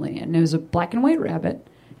a family, and it was a black and white rabbit,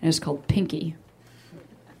 and it was called Pinky.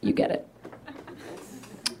 You get it.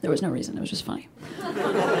 There was no reason, it was just funny.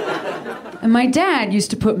 And my dad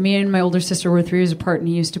used to put me and my older sister, were 3 years apart, and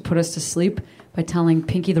he used to put us to sleep by telling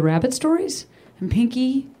Pinky the Rabbit stories. And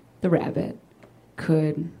Pinky the Rabbit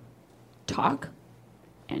could talk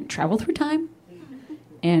and travel through time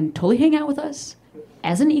and totally hang out with us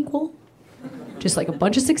as an equal, just like a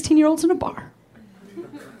bunch of 16-year-olds in a bar.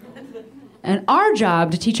 And our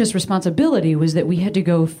job to teach us responsibility was that we had to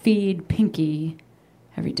go feed Pinky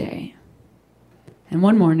every day. And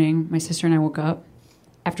one morning, my sister and I woke up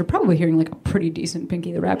after probably hearing like a pretty decent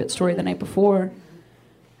Pinky the Rabbit story the night before,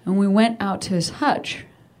 and we went out to his hutch.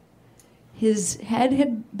 His head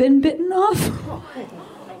had been bitten off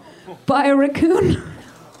by a raccoon.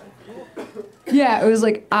 Yeah, it was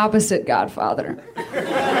like opposite Godfather.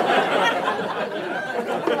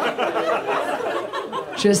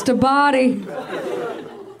 Just a body.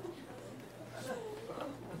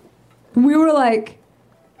 And we were like,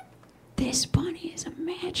 this bunny is a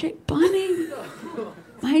magic bunny.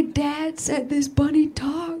 My dad said this bunny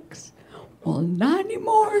talks. Well, not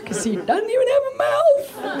anymore, because he doesn't even have a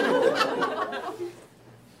mouth.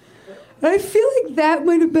 And I feel like that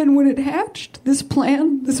might have been when it hatched, this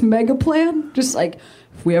plan, this mega plan. Just like,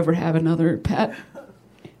 if we ever have another pet,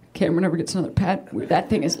 Cameron ever gets another pet, that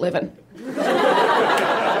thing is living.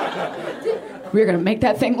 We're going to make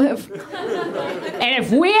that thing live. And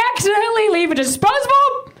if we accidentally leave a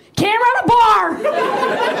disposable camera on a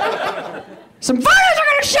bar, some photos are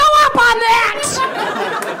going to show up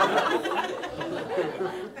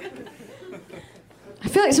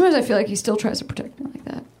sometimes I feel like he still tries to protect me like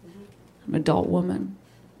that. I'm an adult woman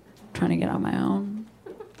trying to get on my own.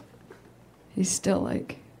 He's still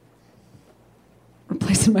like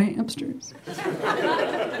replacing my hamsters.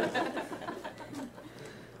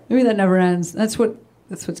 Maybe that never ends. That's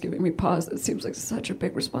what's giving me pause. It seems like such a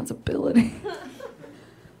big responsibility.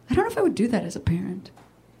 I don't know if I would do that as a parent.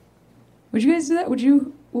 Would you guys do that? What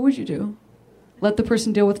would you do? Let the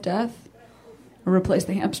person deal with death? Or replace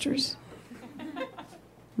the hamsters?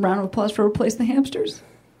 Round of applause for replace the hamsters.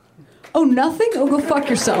 Oh, nothing? Oh, go fuck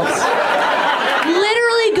yourselves.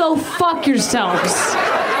 Literally go fuck yourselves.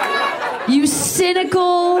 You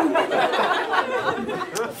cynical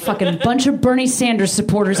fucking bunch of Bernie Sanders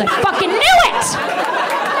supporters. I fucking knew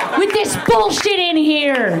it! With this bullshit in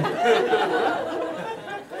here.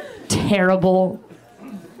 Terrible.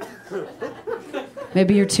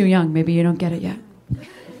 Maybe you're too young. Maybe you don't get it yet.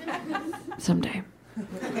 Someday.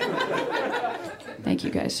 Thank you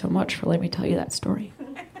guys so much for letting me tell you that story.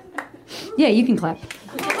 Yeah, you can clap.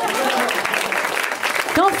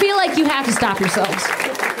 Don't feel like you have to stop yourselves.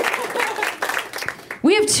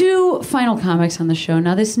 We have 2 final comics on the show.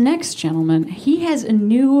 Now, this next gentleman, he has a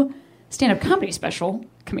new stand-up comedy special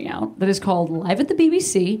coming out that is called Live at the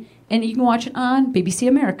BBC, and you can watch it on BBC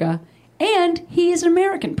America. And he is an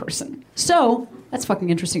American person. So, that's fucking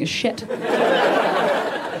interesting as shit.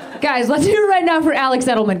 Guys, let's do it right now for Alex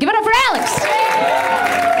Edelman. Give it up for Alex!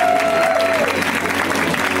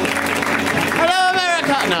 Hello,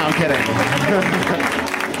 America! No, I'm kidding.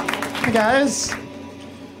 Hi, guys.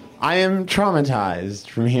 I am traumatized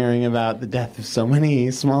from hearing about the death of so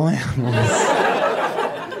many small animals.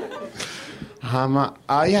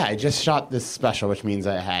 Yeah, I just shot this special, which means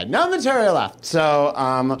I had no material left. So,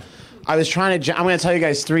 I was trying to... I'm going to tell you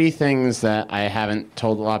guys 3 things that I haven't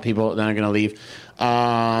told a lot of people, then I'm going to leave.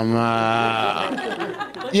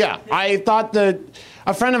 Yeah, I thought that...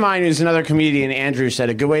 A friend of mine who's another comedian, Andrew, said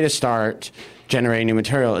a good way to start generating new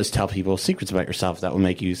material is tell people secrets about yourself that will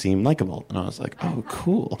make you seem likable. And I was like, oh,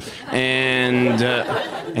 cool. And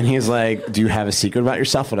he's like, do you have a secret about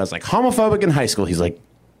yourself? And I was like, homophobic in high school. He's like,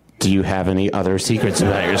 do you have any other secrets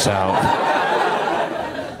about yourself?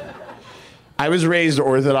 I was raised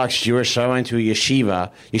Orthodox Jewish, so I went to a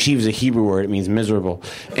yeshiva. Yeshiva is a Hebrew word. It means miserable.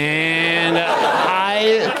 And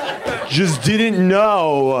I just didn't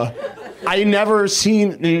know. I never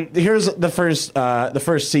seen... Here's the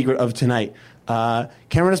first secret of tonight.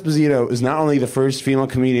 Cameron Esposito is not only the first female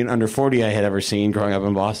comedian under 40 I had ever seen growing up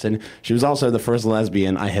in Boston, she was also the first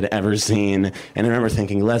lesbian I had ever seen. And I remember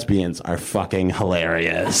thinking, lesbians are fucking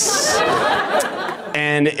hilarious.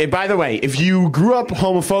 And by the way, if you grew up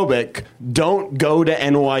homophobic, don't go to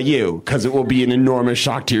NYU, because it will be an enormous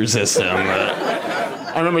shock to your system.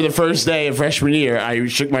 I remember the first day of freshman year, I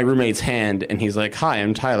shook my roommate's hand, and he's like, hi,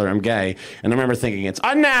 I'm Tyler, I'm gay. And I remember thinking, it's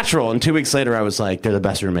unnatural. And 2 weeks later, I was like, they're the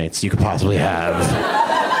best roommates you could possibly have.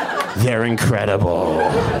 They're incredible.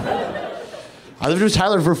 I lived with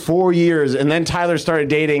Tyler for 4 years, and then Tyler started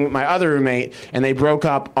dating my other roommate, and they broke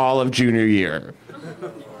up all of junior year.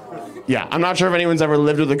 Yeah, I'm not sure if anyone's ever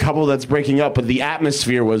lived with a couple that's breaking up, but the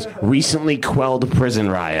atmosphere was recently quelled prison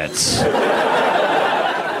riots.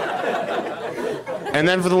 And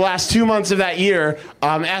then for the last 2 months of that year,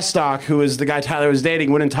 Estock, who is the guy Tyler was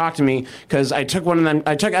dating, wouldn't talk to me because I took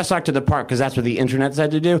Estock to the park because that's what the internet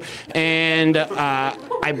said to do, and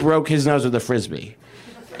I broke his nose with a Frisbee.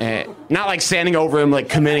 Not like standing over him, like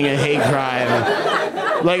committing a hate crime.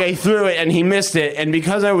 Like I threw it and he missed it, and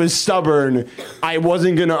because I was stubborn, I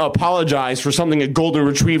wasn't gonna apologize for something a golden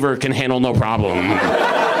retriever can handle no problem.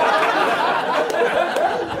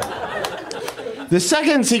 The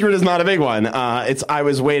second secret is not a big one. I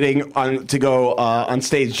was waiting to go on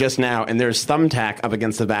stage just now, and there's thumbtack up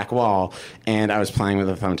against the back wall, and I was playing with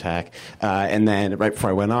the thumbtack. And then right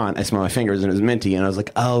before I went on, I smelled my fingers, and it was minty, and I was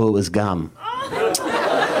like, oh, it was gum.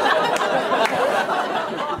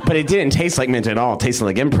 But it didn't taste like mint at all. It tasted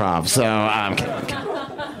like improv, so I'm kidding.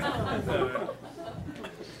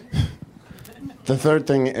 The third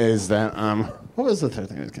thing is that... what was the third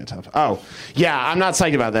thing I was going to talk about? Oh, yeah, I'm not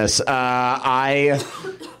psyched about this.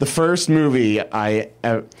 The first movie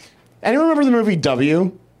anyone remember the movie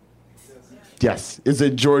W? Yes. It's a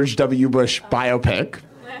George W. Bush biopic.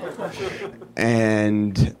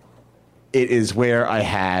 And it is where I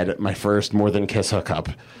had my first More Than Kiss hookup.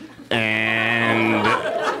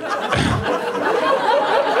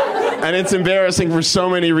 And it's embarrassing for so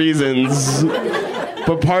many reasons.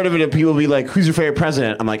 But part of it, people will be like, who's your favorite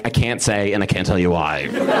president? I'm like, I can't say, and I can't tell you why.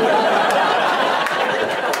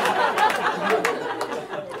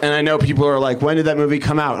 And I know people are like, when did that movie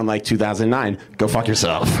come out? I'm like, 2009. Go fuck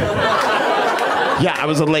yourself. Yeah, I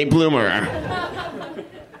was a late bloomer.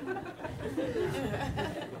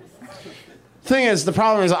 the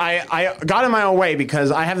problem is I got in my own way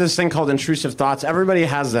because I have this thing called intrusive thoughts. Everybody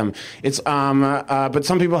has them. It's but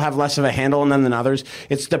some people have less of a handle on them than others.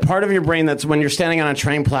 It's the part of your brain that's when you're standing on a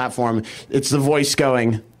train platform, it's the voice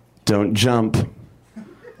going, "Don't jump."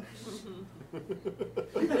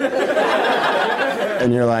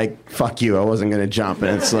 And you're like, fuck you, I wasn't going to jump.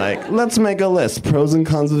 And it's like, let's make a list, pros and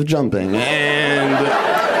cons of jumping. And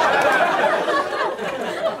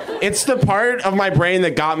it's the part of my brain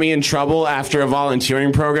that got me in trouble after a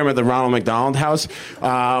volunteering program at the Ronald McDonald House.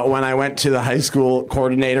 When I went to the high school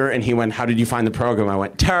coordinator and he went, "How did you find the program?" I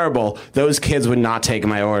went, "Terrible. Those kids would not take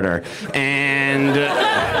my order." And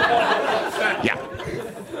yeah.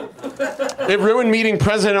 It ruined meeting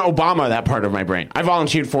President Obama, that part of my brain. I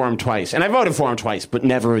volunteered for him twice, and I voted for him twice, but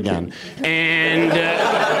never again. And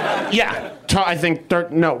I think,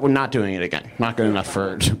 no, we're not doing it again. Not good enough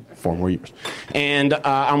for 4 more years. And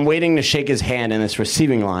I'm waiting to shake his hand in this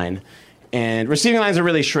receiving line. And receiving lines are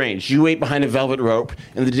really strange. You wait behind a velvet rope,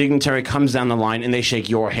 and the dignitary comes down the line, and they shake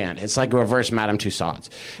your hand. It's like a reverse Madame Tussauds.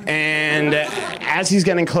 And as he's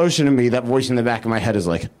getting closer to me, that voice in the back of my head is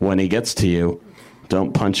like, "When he gets to you,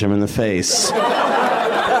 don't punch him in the face."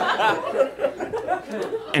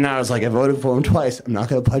 And I was like, I voted for him twice. I'm not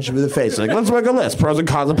going to punch him in the face. Like, let's make a list. Pros and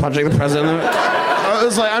cons of punching the president. I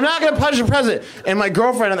was like, I'm not going to punch the president. And my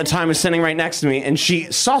girlfriend at the time was sitting right next to me, and she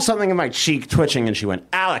saw something in my cheek twitching, and she went,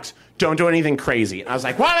 "Alex, don't do anything crazy." And I was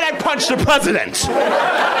like, why would I punch the president?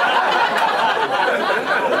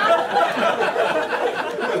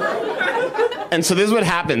 And so this is what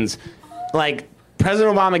happens. Like,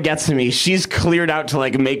 President Obama gets to me. She's cleared out to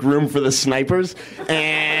like make room for the snipers.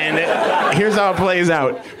 And here's how it plays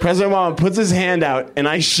out. President Obama puts his hand out and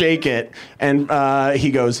I shake it. And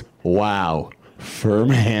he goes, "Wow,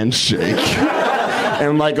 firm handshake."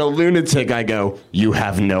 And like a lunatic, I go, "You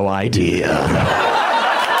have no idea."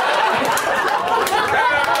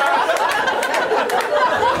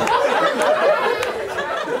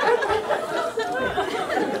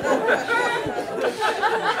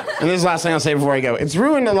 And this is the last thing I'll say before I go. It's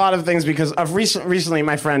ruined a lot of things because of recently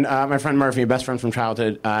my friend Murphy, best friend from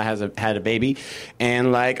childhood, had a baby,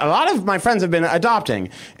 and like a lot of my friends have been adopting,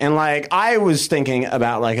 and like I was thinking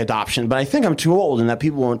about like adoption, but I think I'm too old and that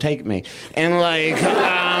people won't take me, and like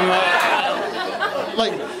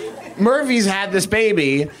Murphy's had this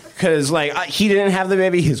baby. Because, like, he didn't have the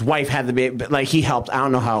baby, his wife had the baby, but, like, he helped. I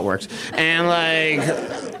don't know how it works. And, like,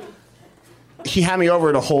 he had me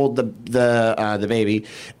over to hold the baby,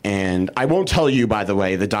 and I won't tell you, by the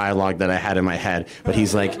way, the dialogue that I had in my head, but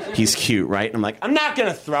he's like, he's cute, right? And I'm like, I'm not going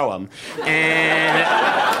to throw him. And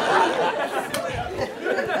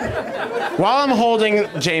while I'm holding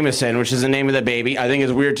Jameson, which is the name of the baby, I think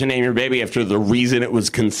it's weird to name your baby after the reason it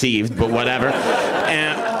was conceived, but whatever.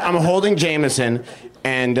 And I'm holding Jameson,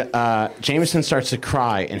 and Jameson starts to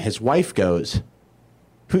cry, and his wife goes,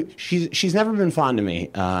 she's never been fond of me,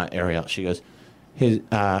 Ariel. She goes,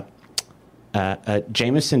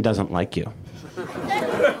 Jameson doesn't like you.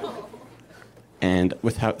 And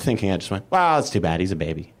without thinking, I just went, well, that's too bad. He's a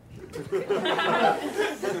baby.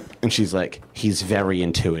 And she's like, he's very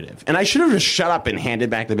intuitive. And I should have just shut up and handed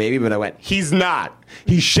back the baby, but I went, he's not.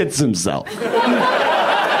 He shits himself.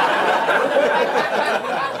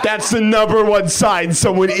 That's the number one sign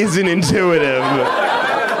someone isn't intuitive.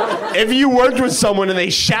 If you worked with someone and they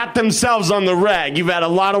shat themselves on the rag, you've had a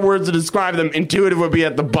lot of words to describe them. Intuitive would be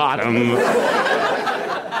at the bottom.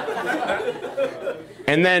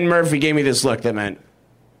 And then Murphy gave me this look that meant,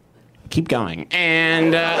 keep going.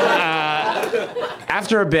 And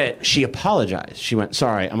after a bit, she apologized. She went,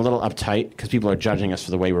 sorry, I'm a little uptight because people are judging us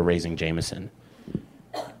for the way we're raising Jameson.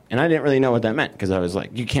 And I didn't really know what that meant because I was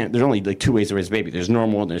like, there's only like 2 ways to raise a baby. There's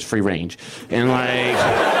normal and there's free range. And like,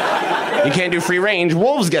 you can't do free range,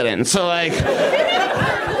 wolves get in. So like,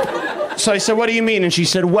 so I said, what do you mean? And she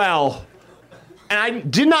said, well, and I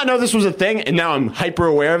did not know this was a thing, and now I'm hyper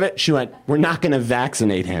aware of it. She went, we're not going to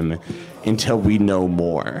vaccinate him until we know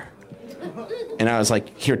more. And I was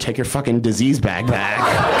like, here, take your fucking disease bag back.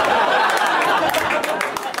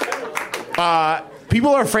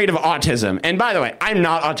 People are afraid of autism. And by the way, I'm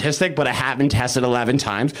not autistic, but I have been tested 11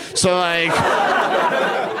 times. So, like,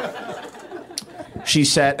 she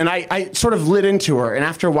said, and I sort of lit into her. And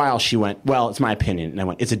after a while, she went, well, it's my opinion. And I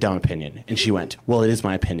went, it's a dumb opinion. And she went, well, it is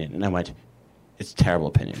my opinion. And I went, it's a terrible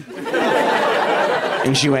opinion.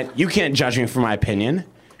 And she went, you can't judge me for my opinion.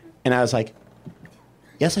 And I was like,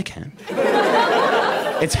 yes, I can.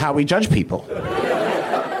 It's how we judge people.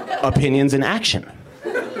 Opinions in action.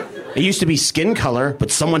 It used to be skin color,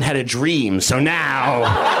 but someone had a dream, so now...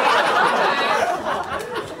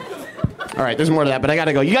 All right, there's more to that, but I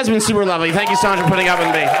gotta go. You guys have been super lovely. Thank you so much for putting up with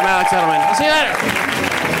me. I'm Alex Edelman. I'll see you later.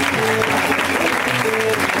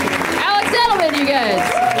 Alex Edelman, you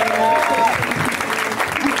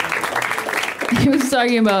guys. He was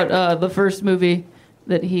talking about the first movie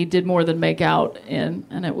that he did more than make out in,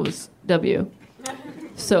 and it was W.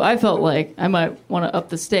 So I felt like I might want to up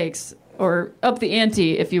the stakes, or up the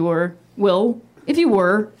ante, if you were. Will, if you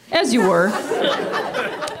were, as you were.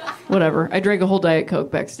 Whatever. I drank a whole Diet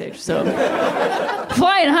Coke backstage, so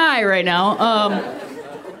flying high right now.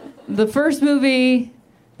 The first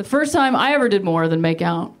time I ever did more than make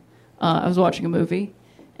out, I was watching a movie,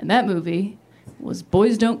 and that movie was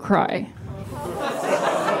Boys Don't Cry.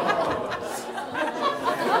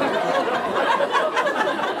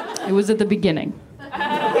 It was at the beginning.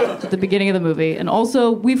 At the beginning of the movie. And also,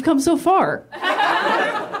 we've come so far.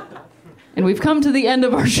 And we've come to the end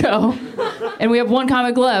of our show. And we have one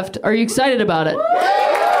comic left. Are you excited about it?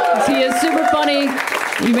 He is super funny.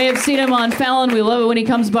 You may have seen him on Fallon. We love it when he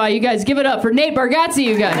comes by. You guys, give it up for Nate Bargatze,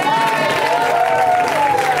 you guys.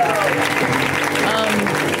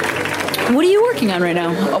 What are you working on right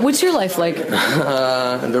now? What's your life like?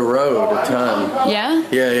 The road, a ton. Yeah?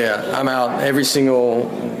 Yeah. I'm out every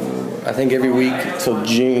week till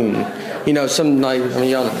June. You know, some night,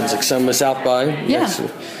 y'all know, it's like some South by. Yeah.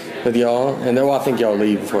 With y'all, and then I think y'all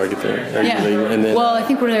leave before I get there. Yeah. And then, I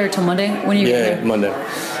think we're there till Monday. When are you getting there? Monday.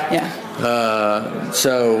 Yeah.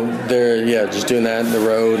 So they're just doing that the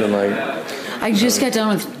road and like. I just got done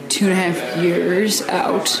with 2.5 years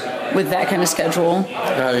out with that kind of schedule.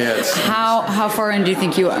 Oh yeah. How far in do you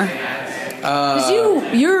think you are? Because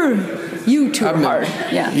you tour hard.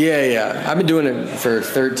 Yeah. Yeah. I've been doing it for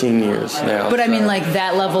 13 years now. But I mean, like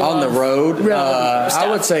that level on the road. I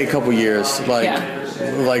would say a couple years.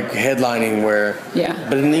 Like headlining where,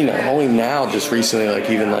 but only now, just recently, like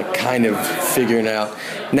even like kind of figuring out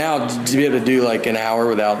now to be able to do like an hour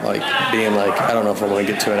without like being like, I don't know if I want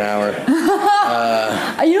to get to an hour.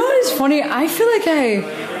 You know what is funny? I feel like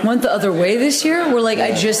I went the other way this year, where like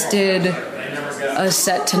I just did a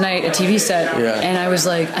set tonight, a TV set, and I was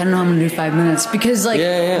like, I don't know how I'm gonna do 5 minutes, because like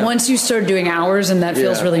once you start doing hours and that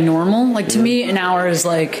feels really normal, like to me an hour is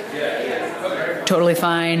like totally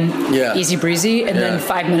fine, easy breezy, and then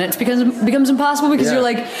 5 minutes becomes impossible, because you're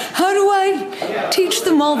like, how do I teach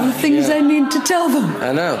them all the things I need to tell them?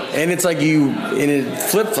 I know, and it's like it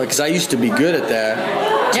flipped, like, because I used to be good at that.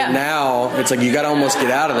 Now it's like you got to almost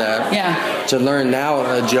get out of that. To learn now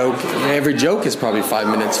a joke. Every joke is probably 5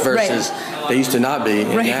 minutes versus they used to not be.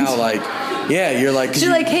 And now like. Yeah, you're like... So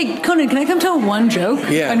you're like, hey, Conan, can I come tell one joke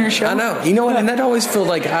on your show? I know. You know what? And that always feels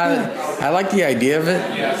like... I like the idea of it,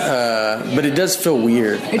 but it does feel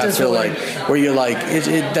weird. It does feel like... Where you're like...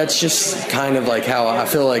 that's just kind of like how I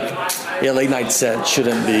feel like... late night set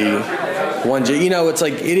shouldn't be one joke. It's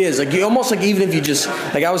like... It is. Like, you almost like even if you just...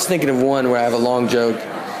 Like, I was thinking of one where I have a long joke,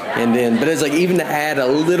 and then... But it's like even to add a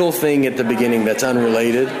little thing at the beginning that's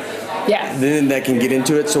unrelated... Then that can get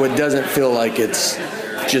into it, so it doesn't feel like it's...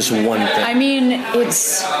 just one thing. I mean,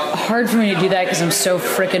 it's hard for me to do that because I'm so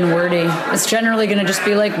freaking wordy. It's generally going to just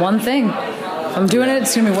be like one thing. If I'm doing it,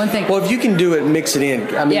 it's going to be one thing. Well, if you can do it, mix it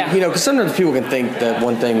in. I mean, because sometimes people can think that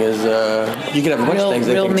one thing is, you can have a bunch of things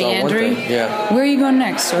they think it's all one thing. Yeah. Where are you going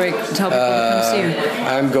next? So I can tell people to come see you.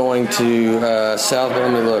 I'm going to South.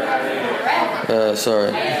 Let me look.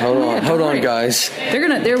 Sorry. Hold on, guys.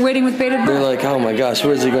 They're waiting with bated breath. They're like, oh my gosh,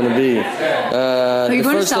 where's he going to be? The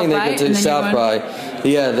first thing they go to South by.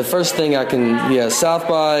 Yeah, the first thing I can, South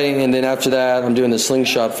by, and then after that, I'm doing the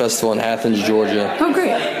Slingshot Festival in Athens, Georgia. Oh, great.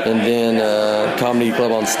 And then Comedy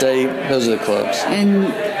Club on State. Those are the clubs.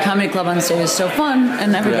 And Comedy Club on State is so fun,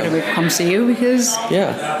 and everybody would come see you because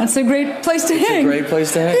that's a great place to hang. It's a great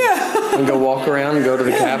place to hang. Yeah. And go walk around and go to the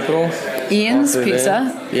Capitol. Ian's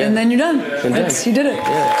Pizza, and then you're done. You did it.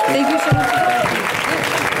 Yeah, thank you so much.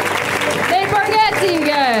 Nate Bargatze, you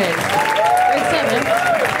guys. Great set, man.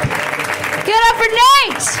 Get up for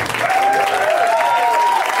Nate!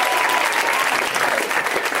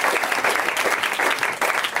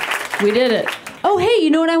 We did it. Oh, hey, you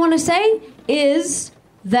know what I want to say? Is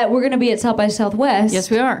that we're going to be at South by Southwest. Yes,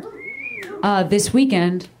 we are. This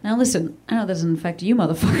weekend. Now listen, I know that doesn't affect you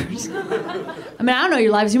motherfuckers. I mean, I don't know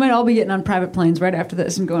your lives. You might all be getting on private planes right after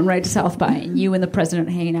this and going right to South by, and you and the president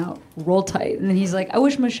hanging out roll tight. And then he's like, I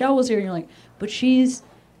wish Michelle was here. And you're like, but she's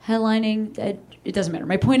headlining. It doesn't matter.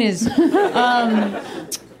 My point is,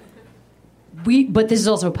 but this is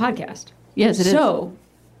also a podcast. Yes, it is. So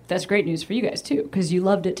that's great news for you guys, too, because you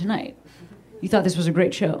loved it tonight. You thought this was a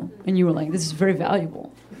great show, and you were like, this is very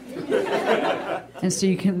valuable. And so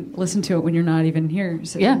you can listen to it when you're not even here.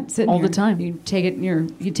 Yeah, all the time. You take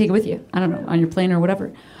it with you. I don't know, on your plane or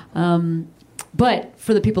whatever. But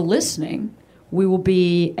for the people listening, we will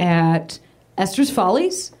be at Esther's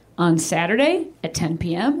Follies on Saturday at 10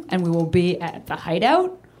 p.m. and we will be at the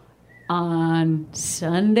Hideout on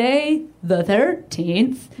Sunday the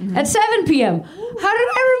 13th at 7 p.m. How did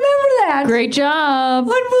I remember that? Great job.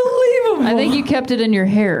 Unbelievable. I think you kept it in your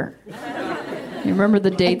hair. You remember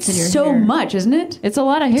the dates in your hair. So much, isn't it? It's a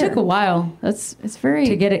lot of hair. It took a while. It's very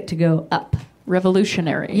to get it to go up.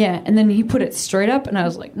 Revolutionary. Yeah, and then he put it straight up, and I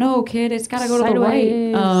was like, "No, kid, it's got to go to the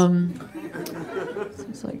right."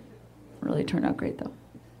 It's like really turned out great, though.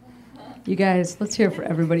 You guys, let's hear it for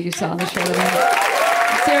everybody you saw on the show tonight.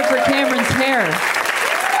 Let's hear it for Cameron's hair.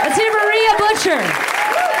 Let's hear Maria Butcher.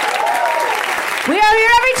 We are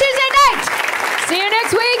here every Tuesday night. See you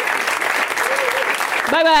next week.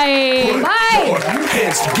 Bye-bye. Put Bye. your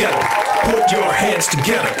hands together. Put your hands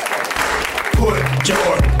together. Put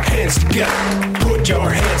your hands together. Put your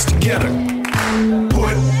hands together.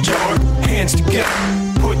 Put your hands together.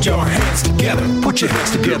 Put your hands together. Put your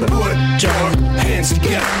hands together. Put your hands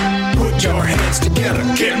together. Put your hands together.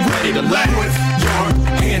 Get ready to laugh. Put your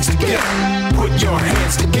hands together. Put your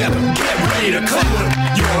hands together. Get ready to clap.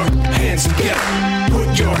 Put your hands together.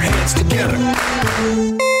 Put your hands together. Put your hands together.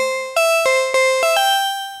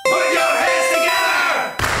 Put your hands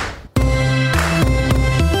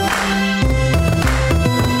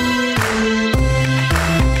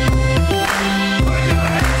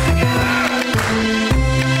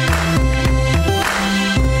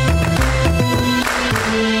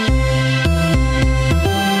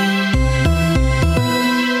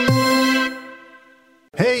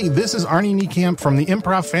Hey, this is Arnie Niekamp from the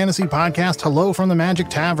Improv Fantasy Podcast, Hello from the Magic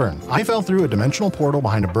Tavern. I fell through a dimensional portal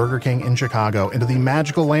behind a Burger King in Chicago into the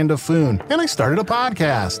magical land of Foon, and I started a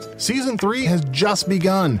podcast. Season 3 has just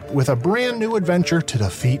begun with a brand new adventure to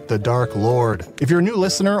defeat the Dark Lord. If you're a new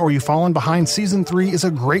listener or you've fallen behind, Season 3 is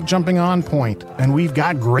a great jumping on point, and we've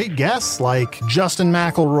got great guests like Justin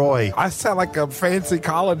McElroy. I sound like a fancy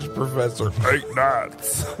college professor. 8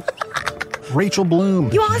 nuts. Rachel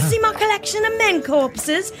Bloom. You want to see my collection of men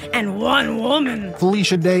corpses and one woman?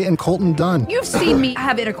 Felicia Day and Colton Dunn. You've seen me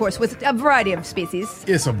have intercourse with a variety of species.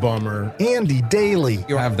 It's a bummer. Andy Daly.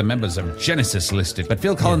 You have the members of Genesis listed, but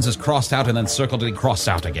Phil Collins is crossed out and then circled and crossed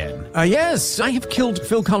out again. Yes, I have killed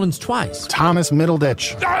Phil Collins twice. Thomas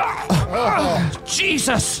Middleditch.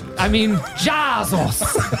 Jesus! I mean,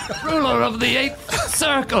 Jazos, ruler of the 8th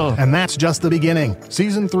circle. And that's just the beginning.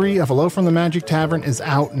 Season 3 of Hello from the Magic Tavern is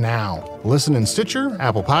out now. Listen in Stitcher,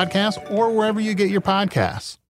 Apple Podcasts, or wherever you get your podcasts.